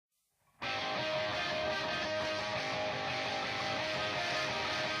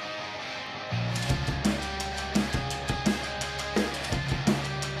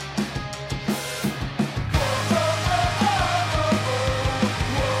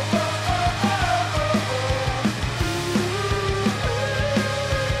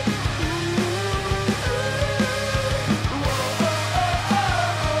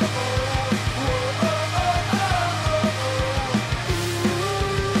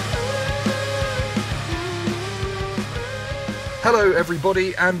Hello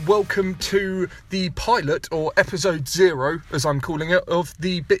everybody and welcome to the pilot, or episode 0 as I'm calling it, of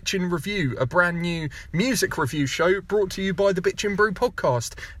the Bitchin' Review, a brand new music review show brought to you by the Bitchin' Brew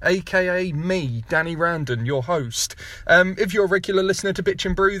podcast, aka me, Danny Randon, your host. If you're a regular listener to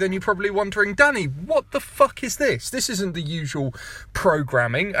Bitchin' Brew, then you're probably wondering, Danny, what the fuck is this? This isn't the usual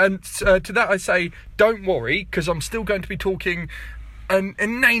programming. And to that I say, don't worry, because I'm still going to be talking an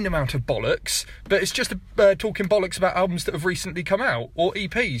inane amount of bollocks, but it's just talking bollocks about albums that have recently come out, or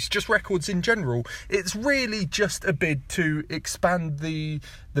EPs, just records in general. It's really just a bid to expand the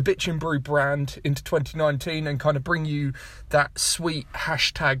Bitchin' Brew brand into 2019 and kind of bring you that sweet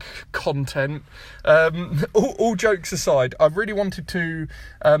hashtag content. All jokes aside, I really wanted to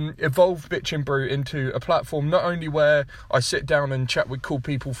evolve Bitchin' Brew into a platform not only where I sit down and chat with cool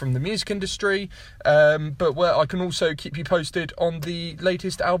people from the music industry, but where I can also keep you posted on the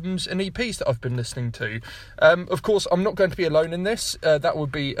latest albums and EPs that I've been listening to. Of course, I'm not going to be alone in this. That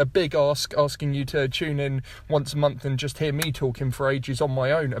would be a big asking you to tune in once a month and just hear me talking for ages on my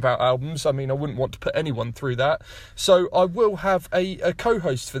own about albums. I mean, I wouldn't want to put anyone through that. So I will have a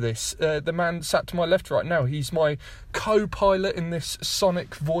co-host for this. The man sat to my left right now. He's my co-pilot in this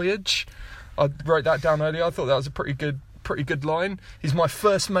sonic voyage. I wrote that down earlier. I thought that was a pretty good line. He's my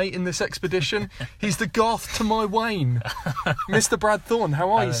first mate in this expedition. He's the Garth to my Wayne. Mr. Brad Thorne,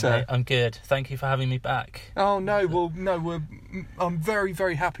 how are you, sir? Mate, I'm good. Thank you for having me back. Oh, no, I'm very,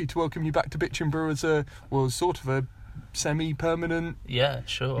 very happy to welcome you back to Bitchin' Brew as sort of a semi-permanent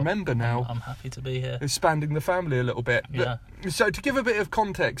member now. I'm happy to be here. Expanding the family a little bit. Yeah. So to give a bit of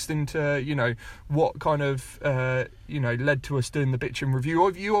context into, what kind of, led to us doing the Bitchin'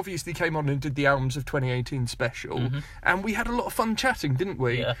 Review, you obviously came on and did the Albums of 2018 special, and we had a lot of fun chatting, didn't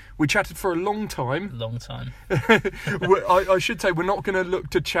we? Yeah. We chatted for a long time. I should say we're not going to look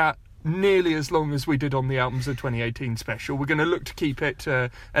to chat nearly as long as we did on the Albums of 2018 special. We're going to look to keep it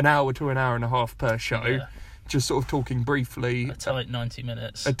an hour to an hour and a half per show. Yeah. Just sort of talking briefly. A tight 90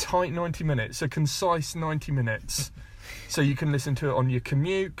 minutes. A concise 90 minutes. So you can listen to it on your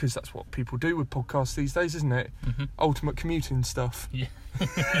commute, because that's what people do with podcasts these days, isn't it? Mm-hmm. Ultimate commuting stuff. Yeah.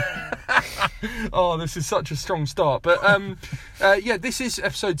 Oh, this is such a strong start. But, this is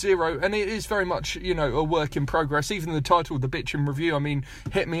episode 0, and it is very much, a work in progress. Even the title, The Bitchin' Review, I mean,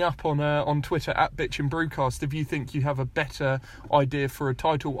 hit me up on Twitter, at Bitchin' Brewcast, if you think you have a better idea for a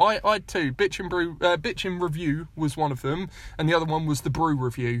title. I too. Bitchin' Review was one of them, and the other one was The Brew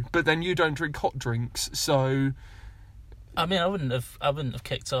Review. But then you don't drink hot drinks, so... I mean, I wouldn't have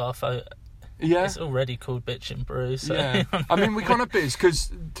kicked off. Yeah. It's already called Bitchin' Brew, so... Yeah. I mean, we kind of biz,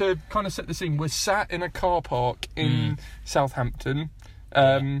 because to kind of set the scene, we're sat in a car park in Southampton,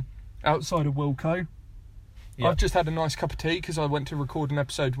 outside of Wilko. Yep. I've just had a nice cup of tea, because I went to record an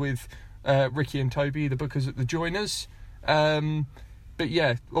episode with Ricky and Toby, the bookers at the Joiners. But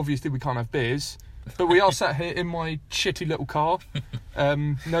yeah, obviously we can't have beers. But we are sat here in my shitty little car.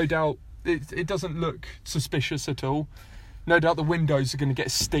 No doubt it doesn't look suspicious at all. No doubt the windows are going to get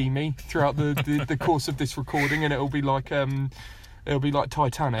steamy throughout the course of this recording, and it'll be like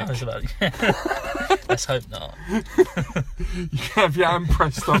Titanic. Let's hope not. You have your hand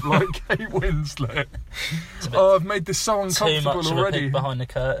pressed up like Kate Winslet. I've made this so uncomfortable too much already. Of a peek behind the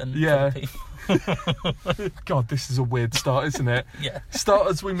curtain. Yeah. God, this is a weird start, isn't it? Yeah. Start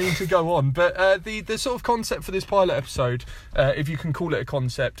as we mean to go on. But the sort of concept for this pilot episode, if you can call it a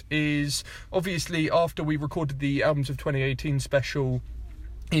concept, is obviously after we recorded the Albums of 2018 special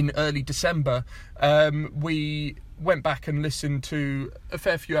in early December, we went back and listened to a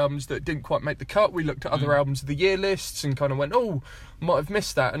fair few albums that didn't quite make the cut. We looked at other albums of the year lists and kind of went, might have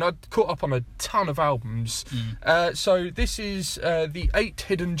missed that. And I'd caught up on a ton of albums. So this is the 8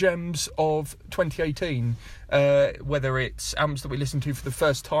 hidden gems of 2018. Whether it's albums that we listened to for the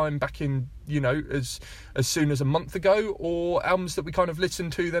first time back in, as soon as a month ago, or albums that we kind of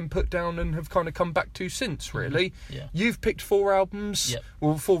listened to, then put down and have kind of come back to since, really. Yeah. You've picked 4 albums,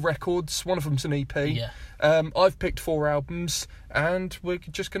 or 4 records. One of them's an EP. Yeah. I've picked 4 albums, and we're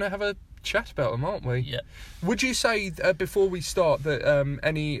just going to have a chat about them, aren't we? Yeah. Would you say, before we start, that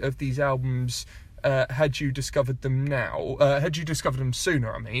any of these albums, had you discovered them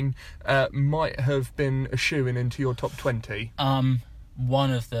sooner, might have been a shoo-in into your top 20?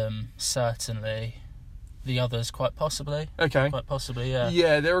 One of them, certainly. The others, quite possibly. Okay. Quite possibly, yeah.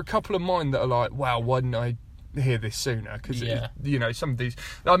 Yeah, there are a couple of mine that are like, wow, why didn't I hear this sooner? Because, some of these...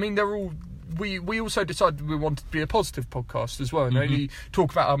 I mean, they're all we also decided we wanted to be a positive podcast as well, and Mm-hmm. only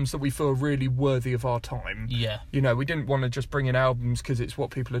talk about albums that we feel are really worthy of our time. Yeah. You know, we didn't want to just bring in albums because it's what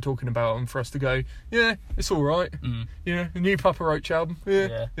people are talking about, and for us to go, yeah, it's all right. You know, the new Papa Roach album,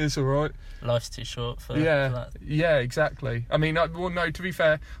 yeah. It's all right. Life's too short for Yeah, that. yeah, exactly. I mean, well, no, to be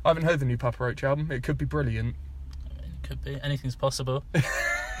fair, I haven't heard the new Papa Roach album. It could be brilliant. It could be. Anything's possible.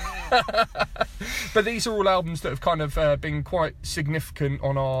 But these are all albums that have kind of been quite significant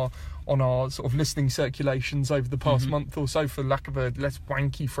on our sort of listening circulations over the past month or so, for lack of a less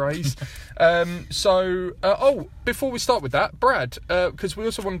wanky phrase. Before we start with that, Brad, because we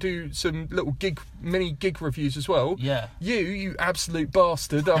also want to do some little mini gig reviews as well. Yeah. You absolute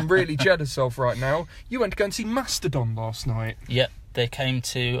bastard, I'm really jealous of right now. You went to go and see Mastodon last night. Yep, they came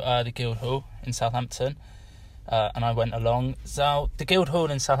to the Guildhall in Southampton, and I went along. So the Guildhall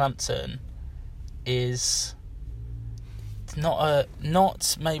in Southampton is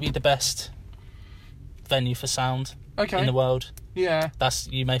not maybe the best venue for sound in the world. Yeah.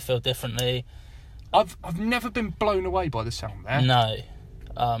 You may feel differently. I've never been blown away by the sound there. No.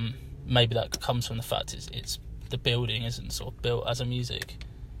 Maybe that comes from the fact it's the building isn't sort of built as a music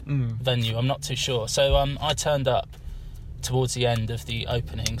venue. I'm not too sure. So I turned up towards the end of the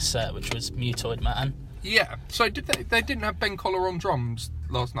opening set, which was Mutoid Man. Yeah. So they didn't have Ben Collar on drums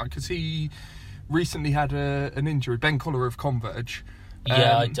last night because he recently had an injury. Ben Collar of Converge.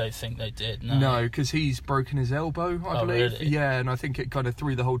 Yeah, I don't think they did. No, because he's broken his elbow, I believe. Really? Yeah, and I think it kind of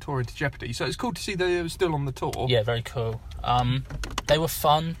threw the whole tour into jeopardy. So it's cool to see they were still on the tour. Yeah, very cool. They were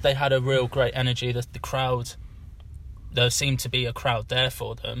fun. They had a real great energy. The crowd, there seemed to be a crowd there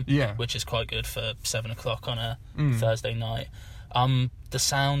for them. Yeah. Which is quite good for 7 o'clock on a Thursday night. The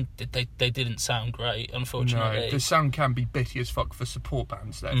sound, they didn't sound great, unfortunately. No, the sound can be bitty as fuck for support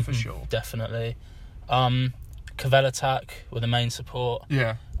bands there, for sure. Definitely. Cavell Attack were the main support.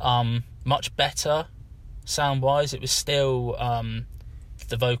 Yeah. Much better sound-wise. It was still,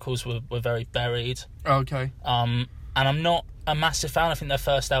 the vocals were very buried. Okay. And I'm not a massive fan. I think their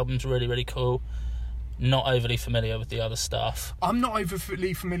first album's really, really cool. Not overly familiar with the other stuff. I'm not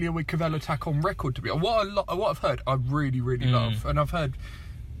overly familiar with Cavell Attack on record, to be honest. What I've heard, I really, really love. And I've heard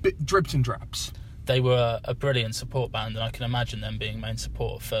dribs and drabs. They were a brilliant support band, and I can imagine them being main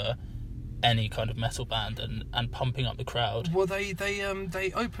support for any kind of metal band and pumping up the crowd. Well, they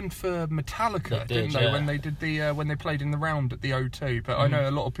opened for Metallica, didn't they? Yeah. When they did when they played in the round at the O2. But I know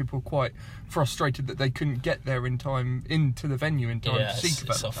a lot of people were quite frustrated that they couldn't get there in time into the venue in time to see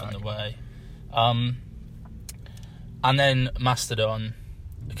Cavell it's off Attack. on the way. And then Mastodon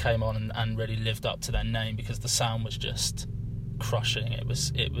came on and really lived up to their name because the sound was just crushing. It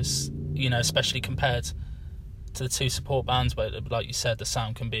was especially compared to the two support bands, where, like you said, the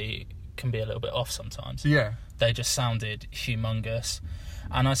sound can be a little bit off sometimes. Yeah. They just sounded humongous.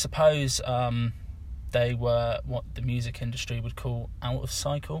 And I suppose they were what the music industry would call out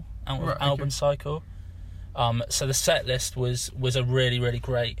of album cycle. So the set list was a really, really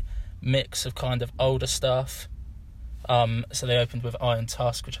great mix of kind of older stuff. So they opened with Iron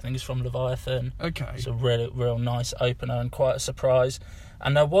Tusk, which I think is from Leviathan. Okay. It's a really, real nice opener and quite a surprise.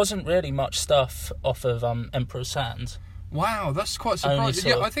 And there wasn't really much stuff off of Emperor's Sand. Wow, that's quite surprising.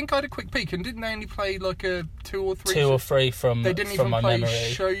 Yeah, I think I had a quick peek, and didn't they only play like a two or three from They didn't even my play memory.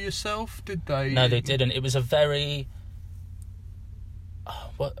 Show Yourself, did they? No, they didn't. It was a very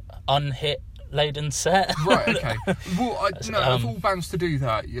unhit laden set. Right, okay. Well, of all bands to do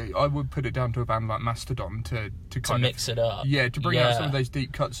that, I would put it down to a band like Mastodon to mix it up. Yeah, to bring out some of those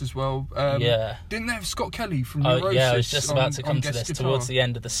deep cuts as well. Didn't they have Scott Kelly from Neurosis? Yeah, I was just about to come to this. Guitar? Towards the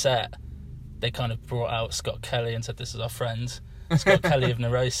end of the set, they kind of brought out Scott Kelly and said, "This is our friend, Scott Kelly of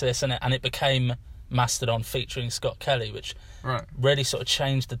Neurosis," and it became Mastodon featuring Scott Kelly, which really sort of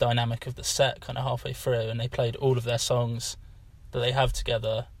changed the dynamic of the set kind of halfway through, and they played all of their songs that they have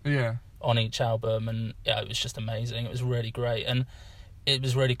together on each album, and it was just amazing. It was really great, and it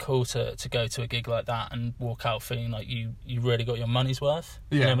was really cool to go to a gig like that and walk out feeling like you really got your money's worth.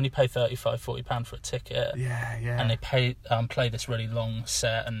 You know, when you pay £35-40 for a ticket, and they play this really long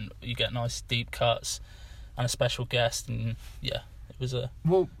set, and you get nice deep cuts and a special guest, and it was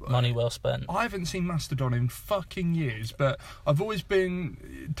money well spent. I haven't seen Mastodon in fucking years, but I've always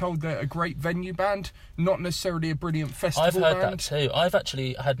been told they're a great venue band, not necessarily a brilliant festival band. I've heard that too. I've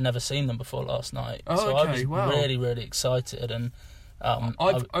actually had never seen them before last night, so I was really, really excited. And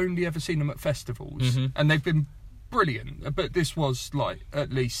I've only ever seen them at festivals, and they've been brilliant, but this was like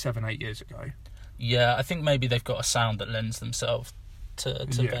at least 7-8 years ago. Yeah, I think maybe they've got a sound that lends themselves to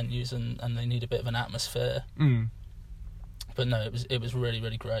venues, and they need a bit of an atmosphere. But no, it was really,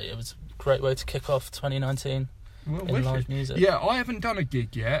 really great. It was a great way to kick off 2019 in live music. Yeah, I haven't done a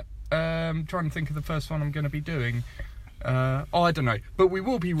gig yet. trying to think of the first one I'm going to be doing. I don't know, but we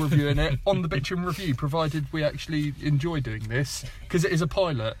will be reviewing it on the Bitchin' Review, provided we actually enjoy doing this, because it is a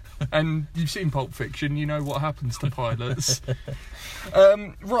pilot, and you've seen Pulp Fiction, you know what happens to pilots.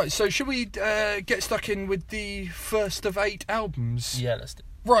 Right, so should we get stuck in with the first of 8 albums? Yeah, let's do it.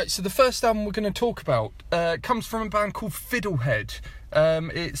 Right, so the first album we're going to talk about comes from a band called Fiddlehead.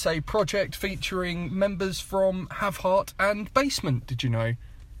 It's a project featuring members from Have Heart and Basement, did you know?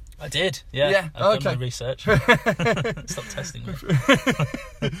 I did, yeah. I've done my research. Stop testing me.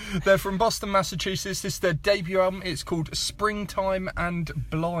 They're from Boston, Massachusetts. This is their debut album. It's called Springtime and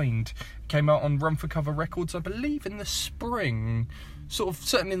Blind. Came out on Run for Cover Records, I believe, in the spring. Sort of,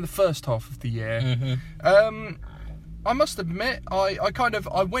 certainly in the first half of the year. Mm-hmm. I must admit, I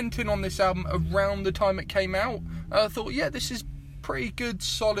went in on this album around the time it came out. I thought, yeah, this is pretty good,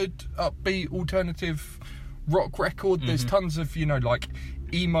 solid, upbeat, alternative rock record. There's tons of, like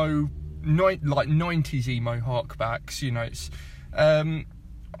emo, like 90s emo harkbacks. It's,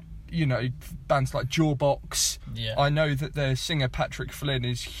 bands like Jawbox. Yeah. I know that their singer Patrick Flynn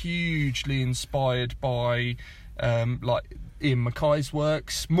is hugely inspired by, like Ian MacKay's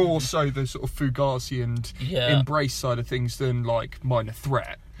works, more so the sort of Fugazi and Embrace side of things than like Minor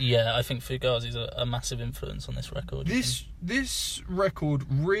Threat. Yeah, I think Fugazi's a massive influence on this record. This record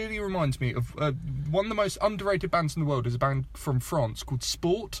really reminds me of one of the most underrated bands in the world is a band from France called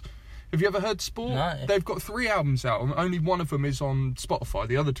Sport. Have you ever heard Sport? No. They've got 3 albums out, and only one of them is on Spotify.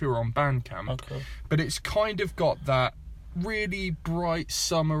 The other 2 are on Bandcamp. Oh, cool. But it's kind of got that really bright,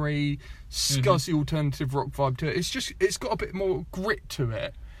 summery, scuzzy alternative rock vibe to it. It's got a bit more grit to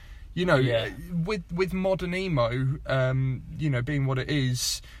it. With modern emo, being what it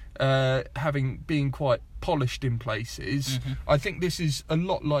is, being quite polished in places, I think this is a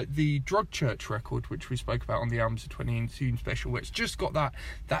lot like the Drug Church record, which we spoke about on the Albums of 2018 special, where it's just got that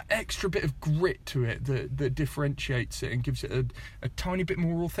extra bit of grit to it that differentiates it and gives it a tiny bit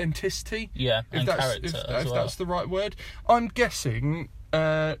more authenticity. Yeah, if that's the right word. I'm guessing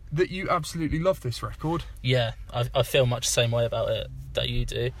that you absolutely love this record. Yeah, I feel much the same way about it that you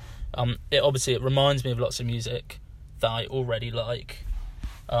do. It reminds me of lots of music that I already like.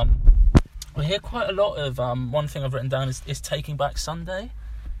 I hear quite a lot of one thing I've written down is Taking Back Sunday.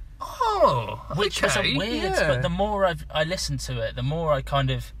 Oh, okay. Which was a weird, but the more I listened to it, the more I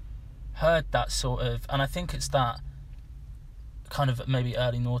kind of heard that sort of, and I think it's that kind of maybe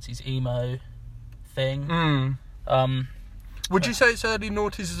early noughties emo thing. Would you say it's early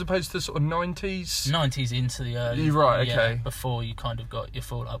noughties as opposed to sort of 90s? 90s into the early. You're right, okay. Before you kind of got your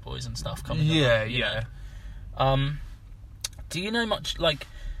Fall Out Boys and stuff coming Yeah. Do you know much, like,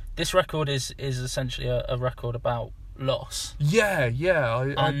 this record is essentially a record about loss. Yeah,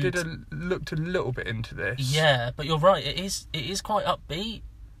 I looked a little bit into this. Yeah, but you're right, it is quite upbeat,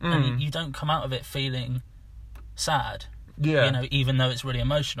 and you don't come out of it feeling sad. Yeah. Even though it's really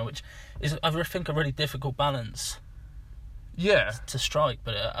emotional, which is, I think, a really difficult balance. Yeah. To strike,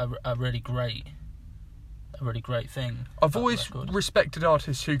 but a really great thing. I've always respected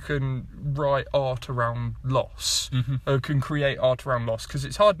artists who can write art around loss, or can create art around loss, because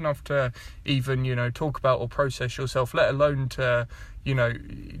it's hard enough to even, talk about or process yourself, let alone to,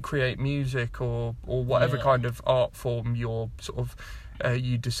 create music or whatever kind of art form you're sort of,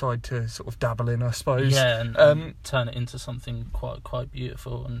 you decide to sort of dabble in, I suppose. Yeah, and turn it into something quite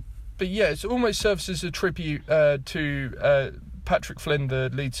beautiful. But yeah, it almost serves as a tribute to Patrick Flynn,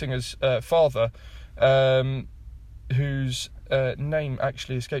 the lead singer's father, whose name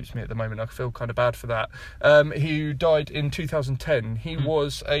actually escapes me at the moment. I feel kind of bad for that. Who died in 2010. He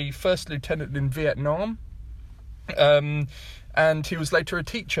was a first lieutenant in Vietnam, and he was later a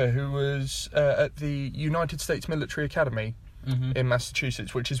teacher who was at the United States Military Academy in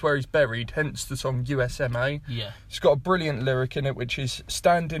Massachusetts, which is where he's buried, hence the song USMA. Yeah. It's got a brilliant lyric in it, which is,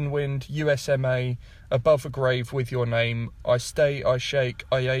 "Stand in wind, USMA, above a grave with your name. I stay, I shake,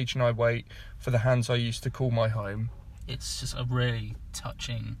 I age and I wait for the hands I used to call my home." It's just a really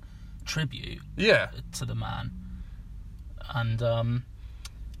touching tribute to the man. And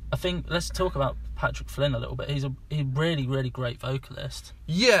I think let's talk about Patrick Flynn a little bit. He's a really, really great vocalist.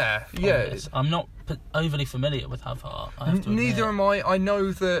 Yeah. I'm not overly familiar with Have Heart, I have to admit. Neither am I. I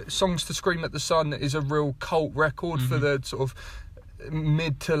know that Songs to Scream at the Sun is a real cult record for the sort of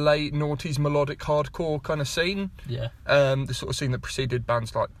mid to late noughties melodic hardcore kind of scene. Yeah. The sort of scene that preceded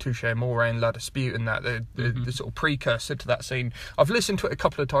bands like Touche Amore and La Dispute and that, the sort of precursor to that scene. I've listened to it a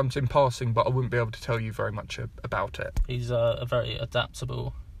couple of times in passing, but I wouldn't be able to tell you very much about it. He's a very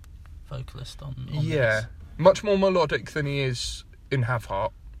adaptable vocalist on this. Much more melodic than he is in Have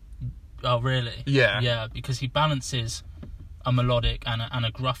Heart. Oh, really? Yeah. Yeah, because he balances a melodic and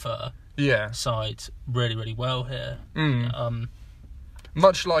a gruffer side really, really well here.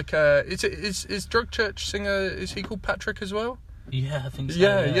 Much like is Drug Church singer, is he called Patrick as well? Yeah, I think so.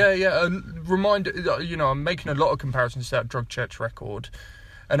 Yeah. Reminder, I'm making a lot of comparisons to that Drug Church record,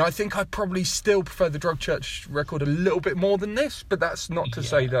 and I think I probably still prefer the Drug Church record a little bit more than this. But that's not to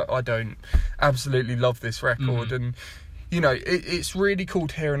say that I don't absolutely love this record. And it's really cool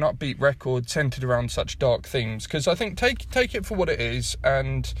to hear an upbeat record centered around such dark themes, because I think take it for what it is,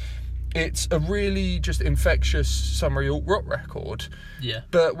 and it's a really just infectious summery alt-rock record. Yeah.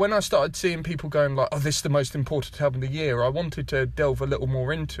 But when I started seeing people going like, oh, this is the most important album of the year, I wanted to delve a little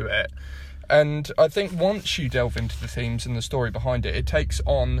more into it. And I think once you delve into the themes and the story behind it, it takes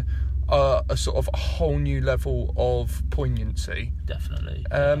on a sort of a whole new level of poignancy. Definitely.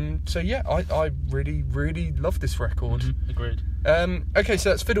 So yeah, I really, really love this record. Agreed. Okay,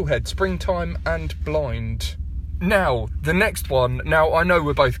 so that's Fiddlehead, Springtime and Blind. Now, the next one. Now, I know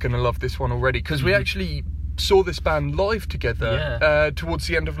we're both going to love this one already, because we actually saw this band live together towards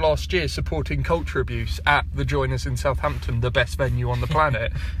the end of last year, supporting Culture Abuse at the Joiners in Southampton, the best venue on the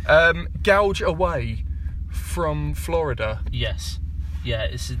planet. Gouge Away from Florida. Yes. Yeah,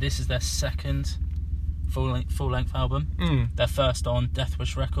 this is their second full-length album. Their first on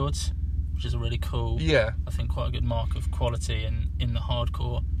Deathwish Records, which is a really cool, I think quite a good mark of quality in the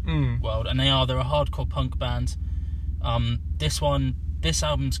hardcore world. And they're a hardcore punk band. This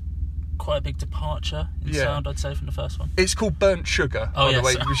album's quite a big departure in sound, I'd say, from the first one. It's called Burnt Sugar, by the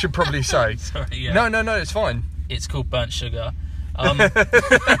way, we should probably say. Sorry, yeah. No, it's fine. It's called Burnt Sugar.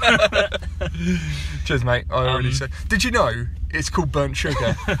 Cheers, mate. I already said. Did you know it's called Burnt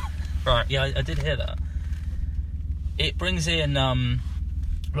Sugar? Right. Yeah, I did hear that. It brings in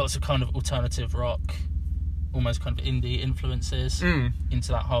lots of kind of alternative rock, almost kind of indie influences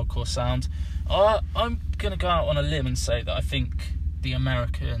into that hardcore sound. I'm going to go out on a limb and say that I think the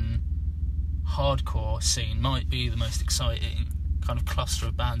American hardcore scene might be the most exciting kind of cluster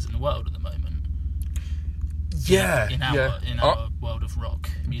of bands in the world at the moment. Yeah. In our world of rock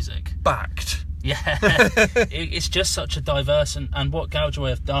music. Backed. Yeah. It's just such a diverse, and what Gouge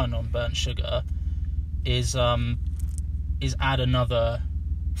Away have done on Burnt Sugar is add another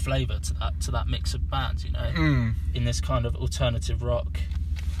flavour to that mix of bands, in this kind of alternative rock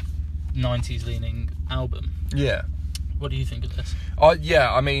 90s leaning album. Yeah. What do you think of this?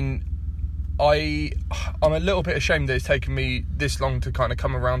 I mean, I'm a little bit ashamed that it's taken me this long to kind of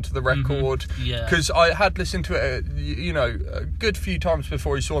come around to the record. Yeah. Because I had listened to it, a good few times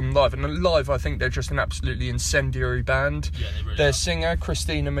before you saw them live. And live, I think they're just an absolutely incendiary band. Yeah, they really Their are. singer,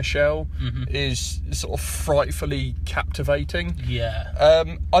 Christina Michelle, is sort of frightfully captivating. Yeah.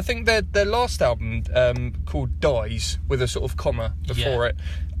 I think their last album, called Dies, with a sort of comma before it,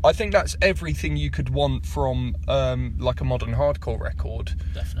 I think that's everything you could want from like a modern hardcore record.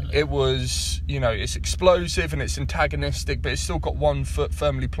 Definitely. It was, it's explosive and it's antagonistic, but it's still got one foot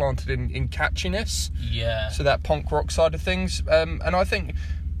firmly planted in catchiness. Yeah. So that punk rock side of things. And I think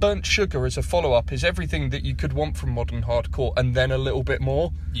Burnt Sugar as a follow-up is everything that you could want from modern hardcore, and then a little bit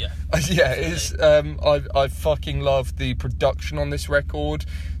more. Yeah. Yeah, it's I fucking love the production on this record.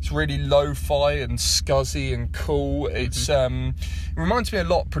 It's really lo-fi and scuzzy and cool. It's it reminds me a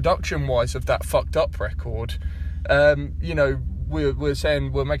lot production-wise of that Fucked Up record. We're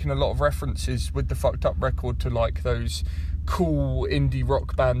saying we're making a lot of references with the Fucked Up record to like those cool indie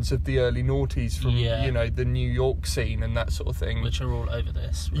rock bands of the early noughties from the New York scene and that sort of thing, which are all over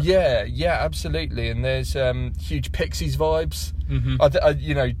this. Right? Yeah, absolutely. And there's huge Pixies vibes.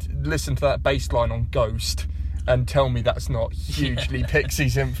 Listen to that bass line on Ghost and tell me that's not hugely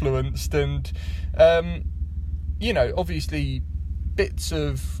Pixies influenced. And obviously bits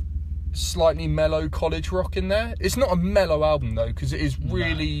of slightly mellow college rock in there. It's not a mellow album though, because it is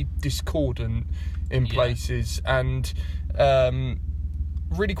really discordant in places and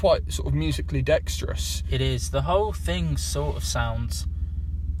really quite sort of musically dexterous. It is. The whole thing sort of sounds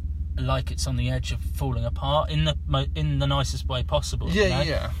like it's on the edge of falling apart in the nicest way possible.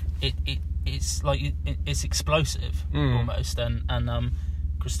 Yeah. It's like it's explosive almost, and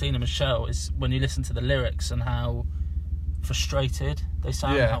Christina Michelle is, when you listen to the lyrics and how frustrated they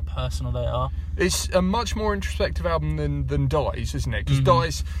sound, how personal they are. It's a much more introspective album than Dies, isn't it? Because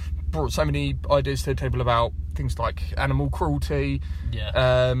Dies brought so many ideas to the table about things like animal cruelty.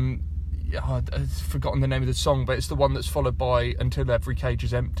 I've forgotten the name of the song, but it's the one that's followed by Until Every Cage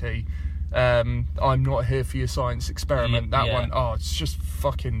is Empty. I'm Not Here for Your Science Experiment. That one, it's just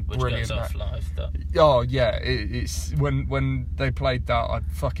fucking brilliant. Goes off live, it's when they played that, I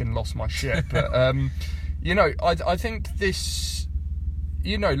fucking lost my shit. But I think this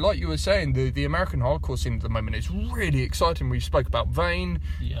you know, like you were saying, the American hardcore scene at the moment is really exciting. We spoke about Vane.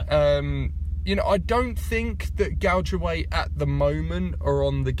 Yeah. You know, I don't think that Gouge Away at the moment are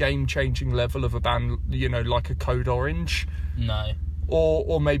on the game-changing level of a band, you know, like a Code Orange. No.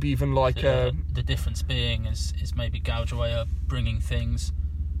 Or maybe even like the difference being is maybe Gouge Away are bringing things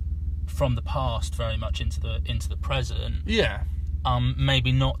from the past very much into the present. Yeah.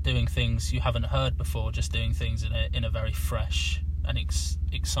 Maybe not doing things you haven't heard before, just doing things in a very fresh and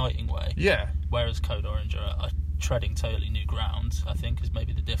exciting way. Yeah. Whereas Code Orange are treading totally new ground, I think, is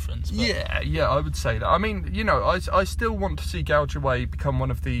maybe the difference. But Yeah, I would say that. I mean, you know, I still want to see Gouge Away become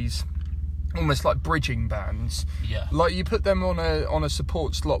one of these almost like bridging bands. Yeah. Like you put them on a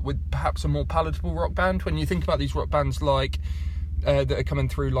support slot with perhaps a more palatable rock band. When you think about these rock bands like that are coming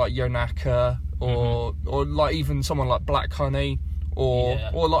through, like Yonaka or like even someone like Black Honey or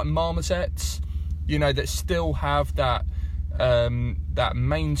like Marmosets, you know, that still have that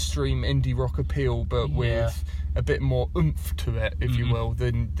mainstream indie rock appeal, but with a bit more oomph to it, if you will,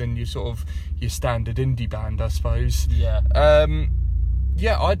 than your sort of your standard indie band, I suppose. Yeah.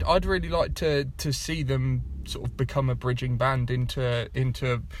 I'd really like to see them sort of become a bridging band into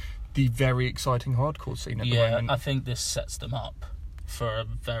the very exciting hardcore scene at the moment. I think this sets them up for a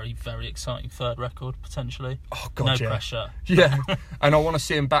very, very exciting third record, potentially. Oh, God, no pressure. Yeah, and I want to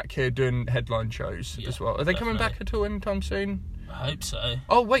see them back here doing headline shows as well. Are they coming back definitely. at all anytime soon? I hope so.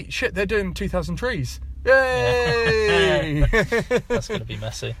 Oh, wait, shit, they're doing 2000 Trees. Yay! That's going to be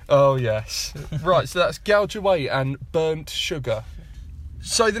messy. Oh, yes. Right, so that's Gouge Away and Burnt Sugar.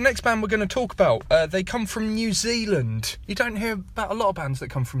 So the next band we're going to talk about, they come from New Zealand. You don't hear about a lot of bands that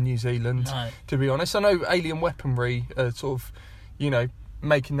come from New Zealand, No. to be honest. I know Alien Weaponry are sort of, you know,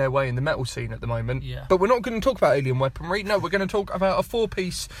 making their way in the metal scene at the moment. Yeah. But we're not going to talk about Alien Weaponry. No, we're going to talk about a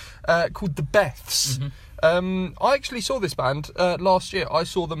four-piece called The Beths. I actually saw this band last year. I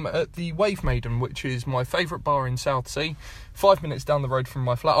saw them at the Wave Maiden, which is my favourite bar in Southsea. 5 minutes down the road from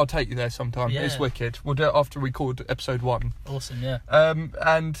my flat. I'll take you there sometime. Yeah. It's wicked. We'll do it after we record episode 1. Awesome, yeah.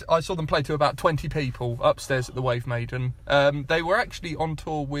 And I saw them play to about 20 people upstairs at the Wave Maiden. They were actually on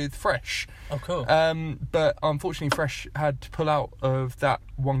tour with Fresh. Oh, cool. But unfortunately Fresh had to pull out of that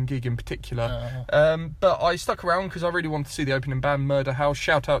one gig in particular. But I stuck around because I really wanted to see the opening band, Murder House.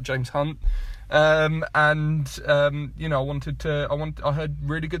 Shout out James Hunt. You know, I heard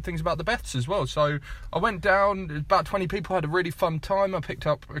really good things about the Beths as well. So I went down, about 20 people, had a really fun time. I picked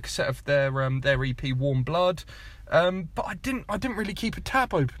up a cassette of their EP Warm Blood. But I didn't really keep a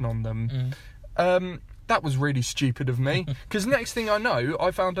tab open on them. That was really stupid of me, because next thing I know,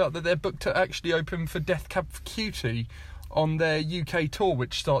 I found out that they're booked to actually open for Death Cab for Cutie on their UK tour,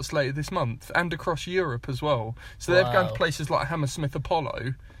 which starts later this month, and across Europe as well. So they're going to places like Hammersmith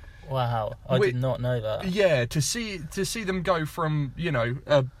Apollo. Wow, I did not know that. Yeah, to see them go from, you know,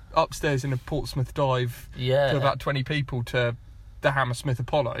 upstairs in a Portsmouth dive to about 20 people to the Hammersmith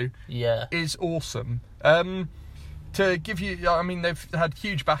Apollo is awesome. To give you, I mean, they've had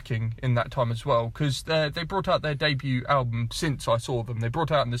huge backing in that time as well, because they brought out their debut album since I saw them. They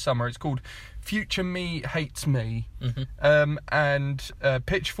brought it out in the summer. It's called Future Me Hates Me. And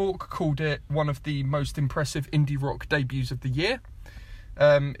Pitchfork called it one of the most impressive indie rock debuts of the year.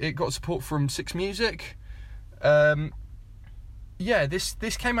 It got support from Six Music.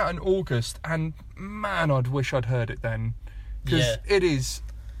 This came out in August, and man, I'd wish I'd heard it then, because it is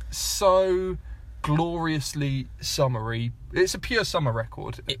so gloriously summery. It's a pure summer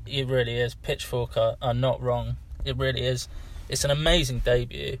record. It really is. Pitchfork are not wrong. It really is. It's an amazing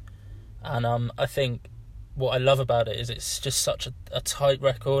debut, and I think what I love about it is it's just such a tight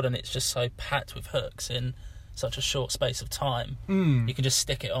record, and it's just so packed with hooks in such a short space of time. You can just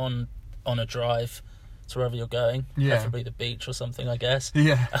stick it on a drive to wherever you're going, preferably the beach or something, I guess.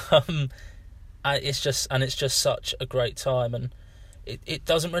 It's just such a great time, and it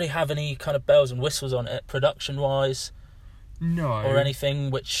doesn't really have any kind of bells and whistles on it production wise, or anything,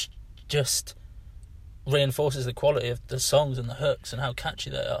 which just reinforces the quality of the songs and the hooks and how catchy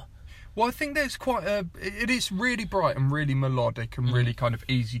they are. Well, I think there's it is really bright and really melodic and really kind of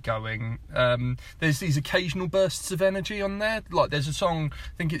easygoing. There's these occasional bursts of energy on there. Like there's a song,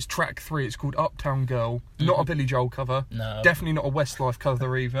 I think it's track 3, it's called Uptown Girl. Not a Billy Joel cover. No. Definitely not a Westlife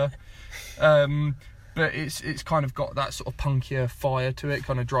cover either. But it's kind of got that sort of punkier fire to it,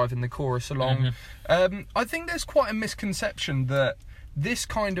 kind of driving the chorus along. I think there's quite a misconception that this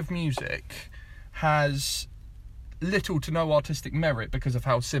kind of music has little to no artistic merit because of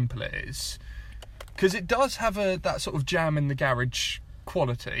how simple it is, because it does have that sort of jam in the garage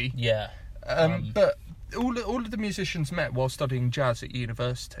quality, But all of the musicians met while studying jazz at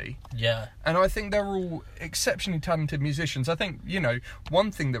university. Yeah. And I think they're all exceptionally talented musicians. I think,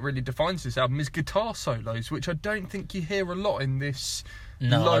 one thing that really defines this album is guitar solos, which I don't think you hear a lot in this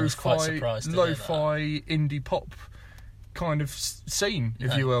I was quite surprised to hear that. indie pop kind of scene,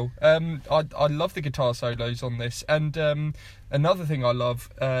 if you will. I love the guitar solos on this. And another thing I love,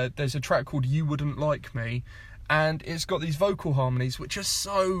 there's a track called You Wouldn't Like Me, and it's got these vocal harmonies which are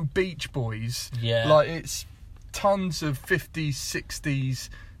so Beach Boys. Yeah. Like, it's tons of 50s, 60s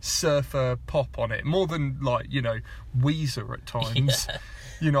surfer pop on it. More than, Weezer at times.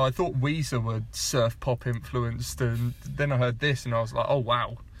 Yeah. I thought Weezer were surf pop influenced, and then I heard this and I was like, oh,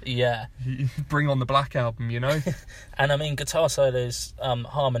 wow. Yeah. Bring on the Black Album, And I mean, guitar solos,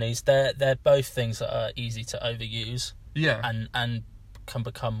 harmonies, they're both things that are easy to overuse. Yeah. And can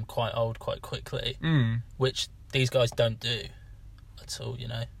become quite old quite quickly. Mm. Which these guys don't do at all,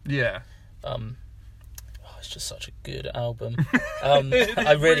 Yeah. It's just such a good album.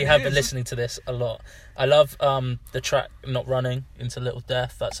 I really have been listening to this a lot. I love the track Not Running Into Little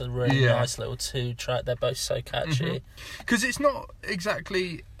Death. That's a really nice little 2-track. They're both so catchy. Because it's not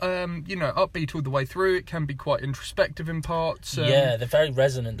exactly, upbeat all the way through. It can be quite introspective in parts. Yeah, they're very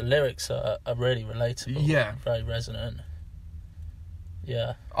resonant. The lyrics are really relatable. Yeah. Very resonant.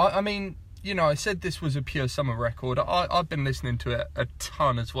 Yeah. I mean, I said this was a pure summer record. I've been listening to it a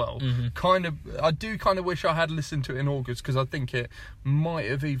ton as well. I do kind of wish I had listened to it in August, because I think it might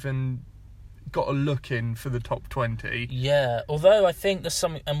have even got a look in for the top 20. Yeah, although I think there's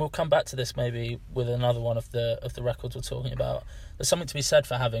something, and we'll come back to this maybe with another one of the records we're talking about. There's something to be said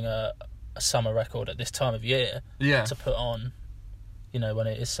for having a summer record at this time of year to put on, when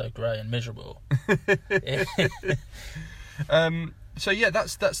it is so grey and miserable. So yeah,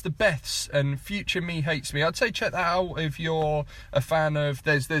 that's the Beths and Future Me Hates Me. I'd say check that out if you're a fan of.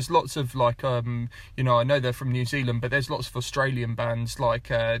 There's lots of I know they're from New Zealand, but there's lots of Australian bands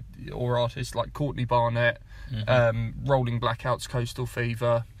or artists like Courtney Barnett, Rolling Blackouts, Coastal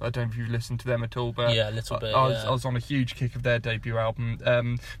Fever. I don't know if you've listened to them at all, but yeah, a little bit. I was on a huge kick of their debut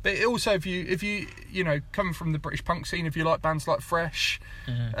album. But also if you coming from the British punk scene, if you like bands like Fresh,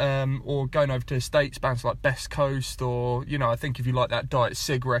 or going over to the States, bands like Best Coast, or I think if you like that Diet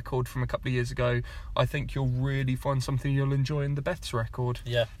Sig record from a couple of years ago, I think you'll really find something you'll enjoy in the Beths record.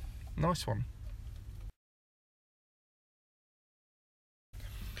 Yeah. Nice one.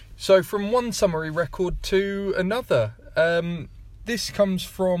 So from one summary record to another. This comes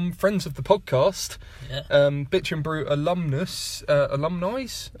from friends of the podcast. Yeah. Bitch and Brew alumni.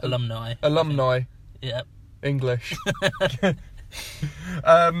 Yeah. English.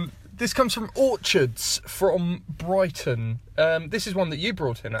 This comes from Orchards from Brighton. This is one that you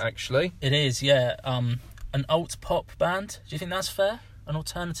brought in, actually. It is, yeah. An alt pop band. Do you think that's fair? An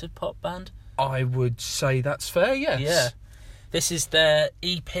alternative pop band? I would say that's fair, yes. Yeah. This is their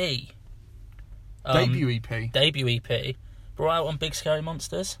EP. Debut EP. Debut EP. Brought out on Big Scary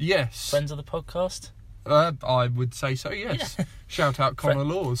Monsters. Yes. Friends of the podcast. I would say so, yes. Yeah. Shout out Connor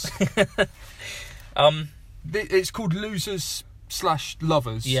Laws. It's called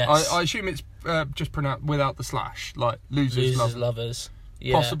Losers/Lovers. Yes. I assume it's just pronounced without the slash, like Losers Lovers.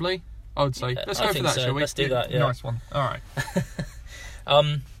 Yeah. Possibly, I would say. Let's go for that, shall we? Let's do that, yeah. Nice one. All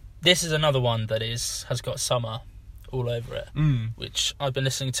right. This is another one that has got summer all over it, which I've been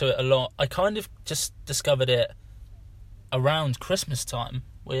listening to it a lot. I kind of just discovered it around Christmas time,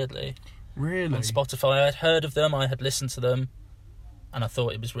 weirdly. Really? On Spotify. I had heard of them, I had listened to them, and I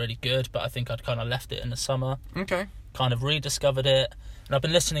thought it was really good, but I think I'd kind of left it in the summer. Okay. Kind of rediscovered it, and I've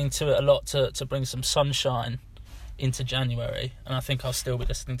been listening to it a lot to bring some sunshine into January, and I think I'll still be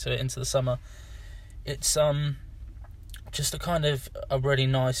listening to it into the summer. It's just a kind of a really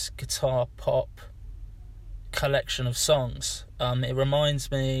nice guitar pop collection of songs. It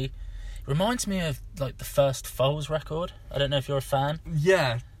reminds me of like the first Foals record. I don't know if you're a fan.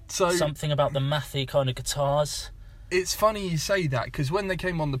 Yeah. So something about the mathy kind of guitars. It's funny you say that, because when they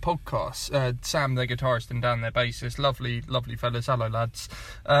came on the podcast, Sam, their guitarist, and Dan, their bassist, lovely fellas, hello lads.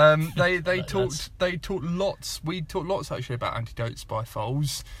 They talked lots. We talked lots actually about Antidotes by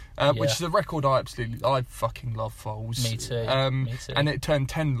Foals, which is a record I fucking love Foals. Me too. Me too. And it turned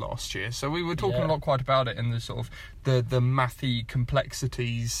 10 last year, so we were talking a lot quite about it, and the sort of the mathy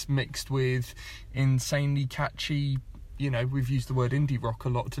complexities mixed with insanely catchy. We've used the word indie rock a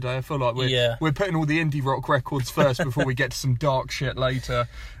lot today. I feel like we're putting all the indie rock records first before we get to some dark shit later.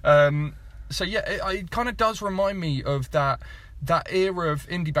 So yeah, it kind of does remind me of that that era of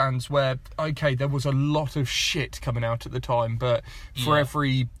indie bands where, okay, there was a lot of shit coming out at the time, but for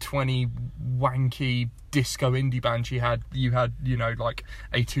every 20 wanky disco indie bands you had, you know, like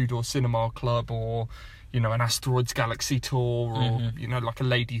a Two-Door Cinema Club, or, you know, an Asteroids Galaxy Tour, or, you know, like a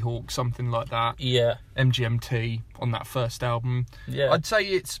Lady Hawk, something like that. Yeah. MGMT on that first album. Yeah. I'd say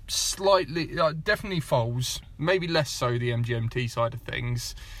it's slightly, definitely falls, maybe less so the MGMT side of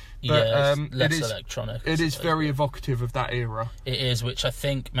things. But, less electronic. It is very evocative of that era. It is, which I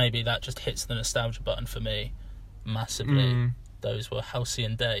think maybe that just hits the nostalgia button for me massively. Those were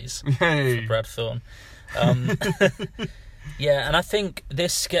halcyon days for Brad Thorn. Yeah, and I think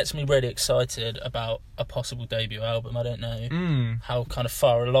this gets me really excited about a possible debut album. I don't know how kind of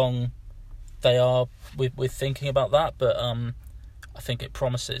far along they are with thinking about that, but I think it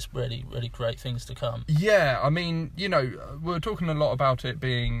promises really, really great things to come. Yeah, I mean, you know, we're talking a lot about it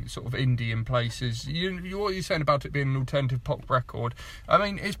being sort of indie in places. What you're saying about it being an alternative pop record, I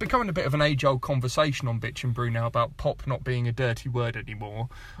mean, it's becoming a bit of an age-old conversation on Bitch and Brew now about pop not being a dirty word anymore.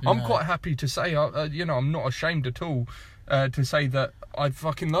 No. I'm quite happy to say, you know, I'm not ashamed at all to say that I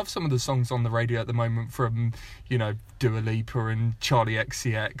fucking love some of the songs on the radio at the moment from, you know, Dua Lipa and Charlie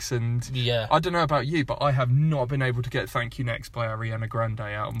XCX, and I don't know about you, but I have not been able to get Thank You Next by Ariana Grande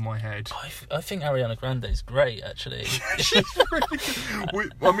out of my head. I think Ariana Grande is great, actually. She's really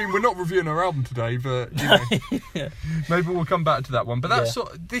good. I mean, we're not reviewing her album today, but, you know, maybe we'll come back to that one. But that's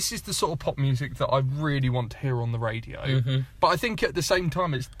this is the sort of pop music that I really want to hear on the radio. But I think at the same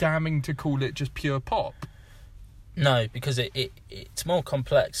time, it's damning to call it just pure pop. No, because it's more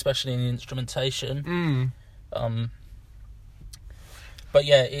complex, especially in the instrumentation. But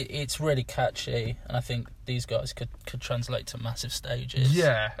yeah, it's really catchy, and I think these guys could translate to massive stages.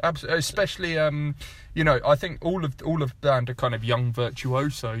 Yeah, absolutely. Especially, you know, I think all of the band are kind of young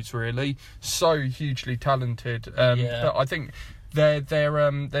virtuosos, really, so hugely talented. But I think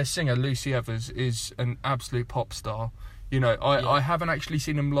their singer Lucy Evers is an absolute pop star. You know, I haven't actually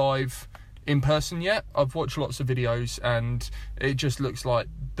seen him live in person yet. I've watched lots of videos, and it just looks like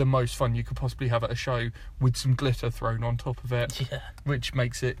the most fun you could possibly have at a show, with some glitter thrown on top of it, which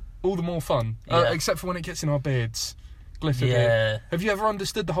makes it all the more fun. Except for when it gets in our beards. Glitter beard. Have you ever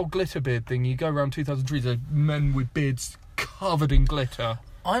understood the whole glitter beard thing? You go around 2003, there's men with beards covered in glitter.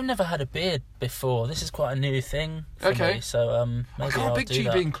 I've never had a beard before. This is quite a new thing for me, so maybe I can't picture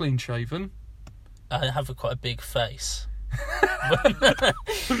you being clean shaven. I have quite a big face. He's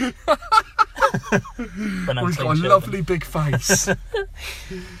got a lovely big face.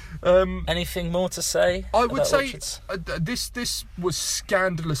 Anything more to say? I would say this was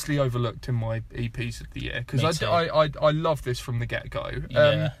scandalously overlooked in my EPs of the year, because I love this from the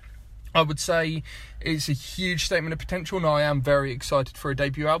get-go. I would say it's a huge statement of potential, and I am very excited for a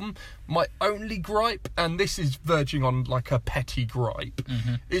debut album. My only gripe, and this is verging on like a petty gripe,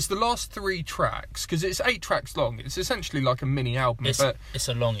 is the last 3 tracks, because it's 8 tracks long. It's essentially like a mini album. It's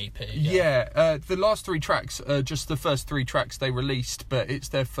a long EP. The last 3 tracks are just the first 3 tracks they released, but it's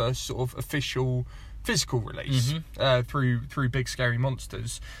their first sort of official physical release through Big Scary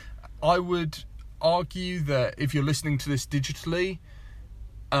Monsters. I would argue that if you're listening to this digitally,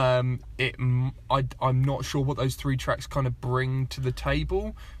 I'm not sure what those 3 tracks kind of bring to the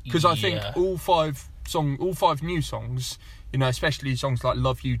table, because I think all 5 new songs, you know, especially songs like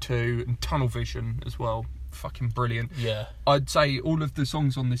Love You Too and Tunnel Vision as well, fucking brilliant. I'd say all of the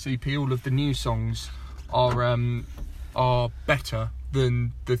songs on this EP, all of the new songs are better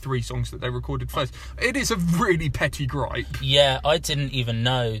than the 3 songs that they recorded first. It is a really petty gripe. I didn't even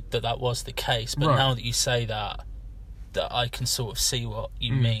know that was the case, but now that you say that I can sort of see what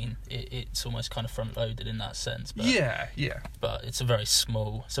you mean. It's almost kind of front-loaded in that sense. But, but it's a very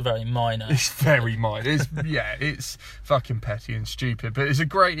minor. It's very minor. It's fucking petty and stupid, but it's a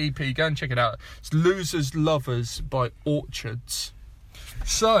great EP. Go and check it out. It's Losers Lovers by Orchards.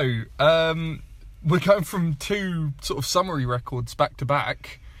 So, we're going from 2 sort of summary records back to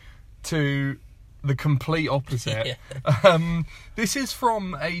back to the complete opposite. This is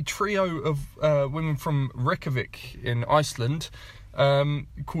from a trio of women from Reykjavik in Iceland,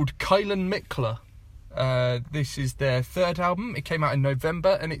 called Kylan Mikla. This is their 3rd album. It came out in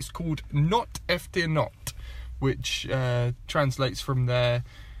November, and it's called Not Eftir Not, which translates from their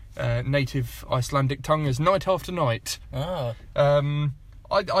native Icelandic tongue as Night After Night.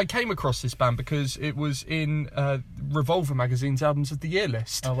 I came across this band because it was in Revolver magazine's Albums of the Year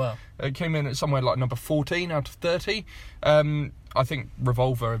list. Oh, wow. It came in at somewhere like number 14 out of 30. I think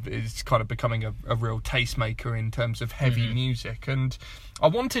Revolver is kind of becoming a real tastemaker in terms of heavy music. And I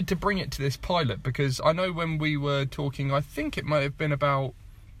wanted to bring it to this pilot because I know when we were talking, I think it might have been about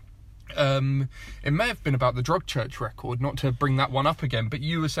It may have been about the Drug Church record, not to bring that one up again, but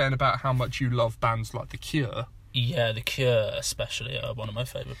you were saying about how much you love bands like The Cure. Yeah, The Cure especially are one of my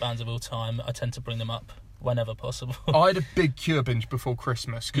favourite bands of all time. I tend to bring them up whenever possible. I had a big Cure binge before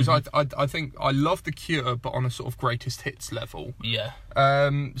Christmas, because I think I love The Cure, but on a sort of greatest hits level. Yeah.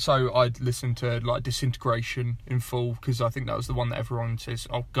 So I'd listen to like Disintegration in full, because I think that was the one that everyone says,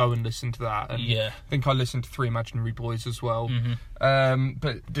 "Oh, go and listen to that." And yeah. I think I listened to Three Imaginary Boys as well.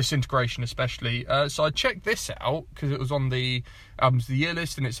 But Disintegration especially. So I checked this out because it was on the Albums of the Year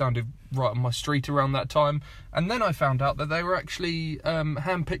list, and it sounded right on my street around that time. And then I found out that they were actually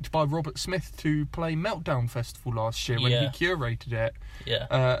handpicked by Robert Smith to play Meltdown Festival last year when he curated it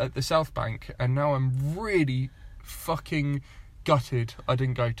at the South Bank. And now I'm really fucking gutted I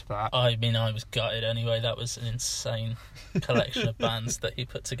didn't go to that. I mean, I was gutted anyway. That was an insane collection of bands that he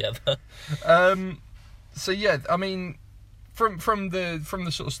put together. So yeah, I mean, from the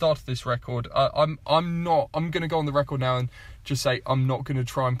sort of start of this record, I'm going to go on the record now and just say I'm not going to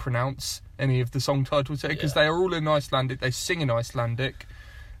try and pronounce any of the song titles here, because they are all in Icelandic. They sing in Icelandic,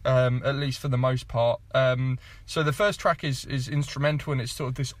 at least for the most part. So the first track is instrumental, and it's sort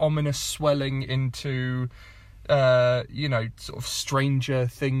of this ominous swelling into sort of Stranger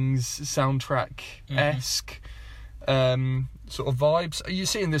Things soundtrack-esque sort of vibes. You're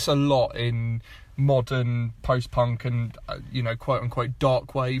seeing this a lot in modern post-punk and quote-unquote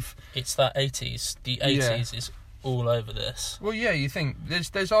dark wave. It's that 80s. The 80s is all over this. Well, yeah, you think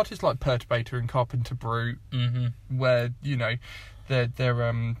there's artists like Perturbator and Carpenter Brute, where they're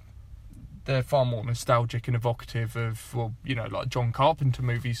far more nostalgic and evocative of like John Carpenter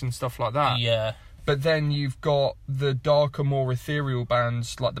movies and stuff like that. Yeah. But then you've got the darker, more ethereal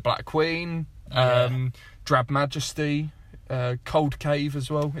bands like the Black Queen, Drab Majesty, Cold Cave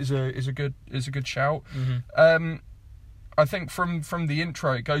as well is a good shout. I think from the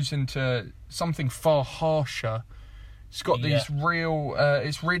intro it goes into something far harsher. It's got these real.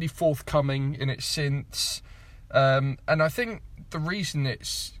 It's really forthcoming in its synths, and I think the reason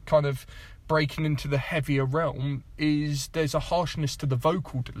it's kind of breaking into the heavier realm is there's a harshness to the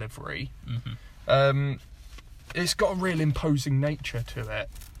vocal delivery. It's got a real imposing nature to it.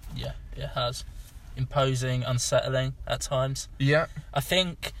 Yeah, it has. Imposing, unsettling at times. Yeah. I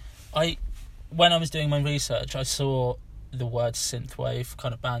think when I was doing my research, I saw the word synthwave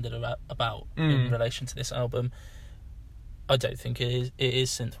kind of banded about in relation to this album. I don't think it is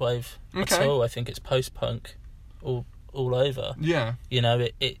synthwave at all. I think it's post-punk all over. Yeah.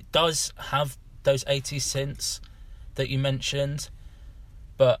 It does have those 80s synths that you mentioned,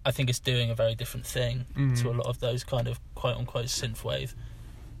 but I think it's doing a very different thing to a lot of those kind of quote-unquote synthwave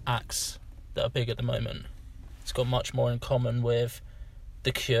acts that are big at the moment. It's got much more in common with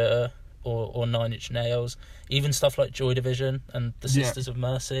The Cure or Nine Inch Nails, even stuff like Joy Division and the Sisters of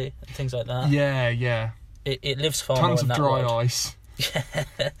Mercy and things like that. Yeah. It lives far Tons more in that of dry world. ice.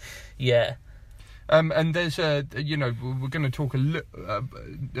 Yeah. And there's we're going to talk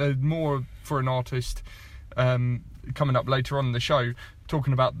more for an artist coming up later on in the show,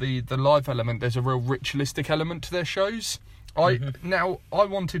 talking about the live element. There's a real ritualistic element to their shows. Now, I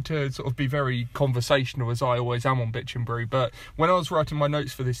wanted to sort of be very conversational, as I always am on Bitch and Brew, but when I was writing my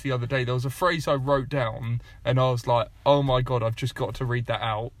notes for this the other day, there was a phrase I wrote down, and I was like, oh my god, I've just got to read that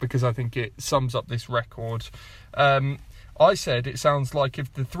out, because I think it sums up this record. I said it sounds like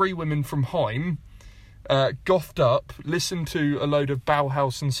if the three women from Haim gothed up, listened to a load of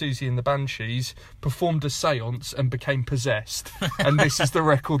Bauhaus and Susie and the Banshees, performed a seance and became possessed. And this is the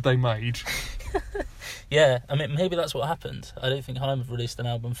record they made. Yeah, I mean, maybe that's what happened. I don't think Haim have released an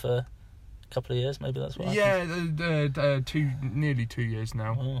album for a couple of years. Maybe that's what happened. Yeah, nearly 2 years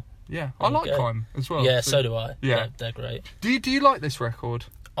now. Oh, yeah, I like Haim as well. Yeah, so do I. Yeah. They're great. Do you like this record?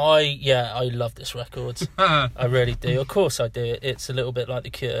 I love this record. I really do. Of course I do. It's a little bit like The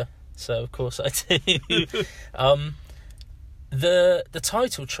Cure, so of course I do. The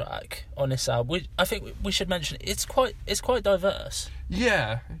title track on this album, I think we should mention, it's quite diverse.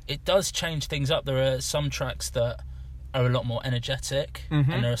 Yeah. It does change things up. There are some tracks that are a lot more energetic,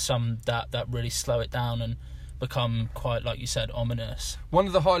 and there are some that really slow it down and become quite, like you said, ominous. One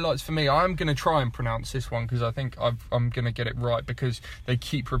of the highlights for me, I'm going to try and pronounce this one because I think I'm going to get it right, because they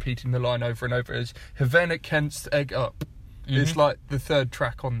keep repeating the line over and over, is Hvenek Kent's Egg Up. It's like the third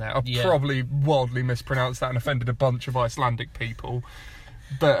track on there. I've probably wildly mispronounced that and offended a bunch of Icelandic people.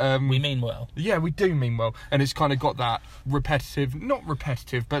 But we mean well. Yeah, we do mean well, and it's kind of got that not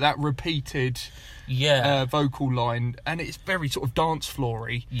repetitive, but that repeated vocal line, and it's very sort of dance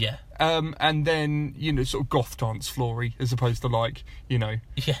floory. Yeah. And then, you know, sort of goth dance floory, as opposed to, like, you know,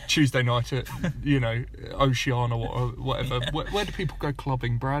 Tuesday night at, you know, Oceana or whatever. Yeah. Where do people go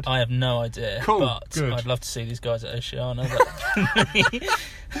clubbing, Brad? I have no idea. Cool, but good. I'd love to see these guys at Oceana.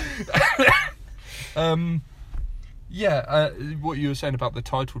 What you were saying about the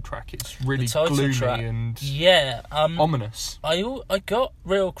title track, it's really gloomy and ominous. I got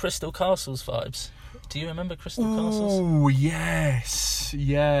real Crystal Castles vibes. Do you remember Crystal Castles? Oh, yes.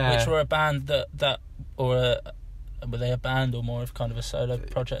 Yeah. Which were a band were they a band or more of kind of a solo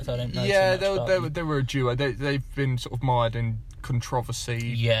project? I don't know. Yeah, they were a duo. They've been sort of mired in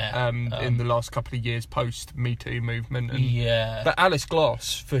controversy in the last couple of years post Me Too movement. But Alice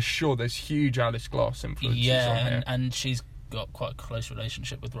Glass, for sure, there's huge Alice Glass influences on here. And she's got quite a close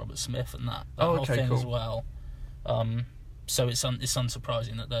relationship with Robert Smith and that whole thing as well. So it's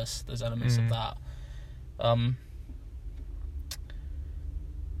unsurprising that there's elements of that.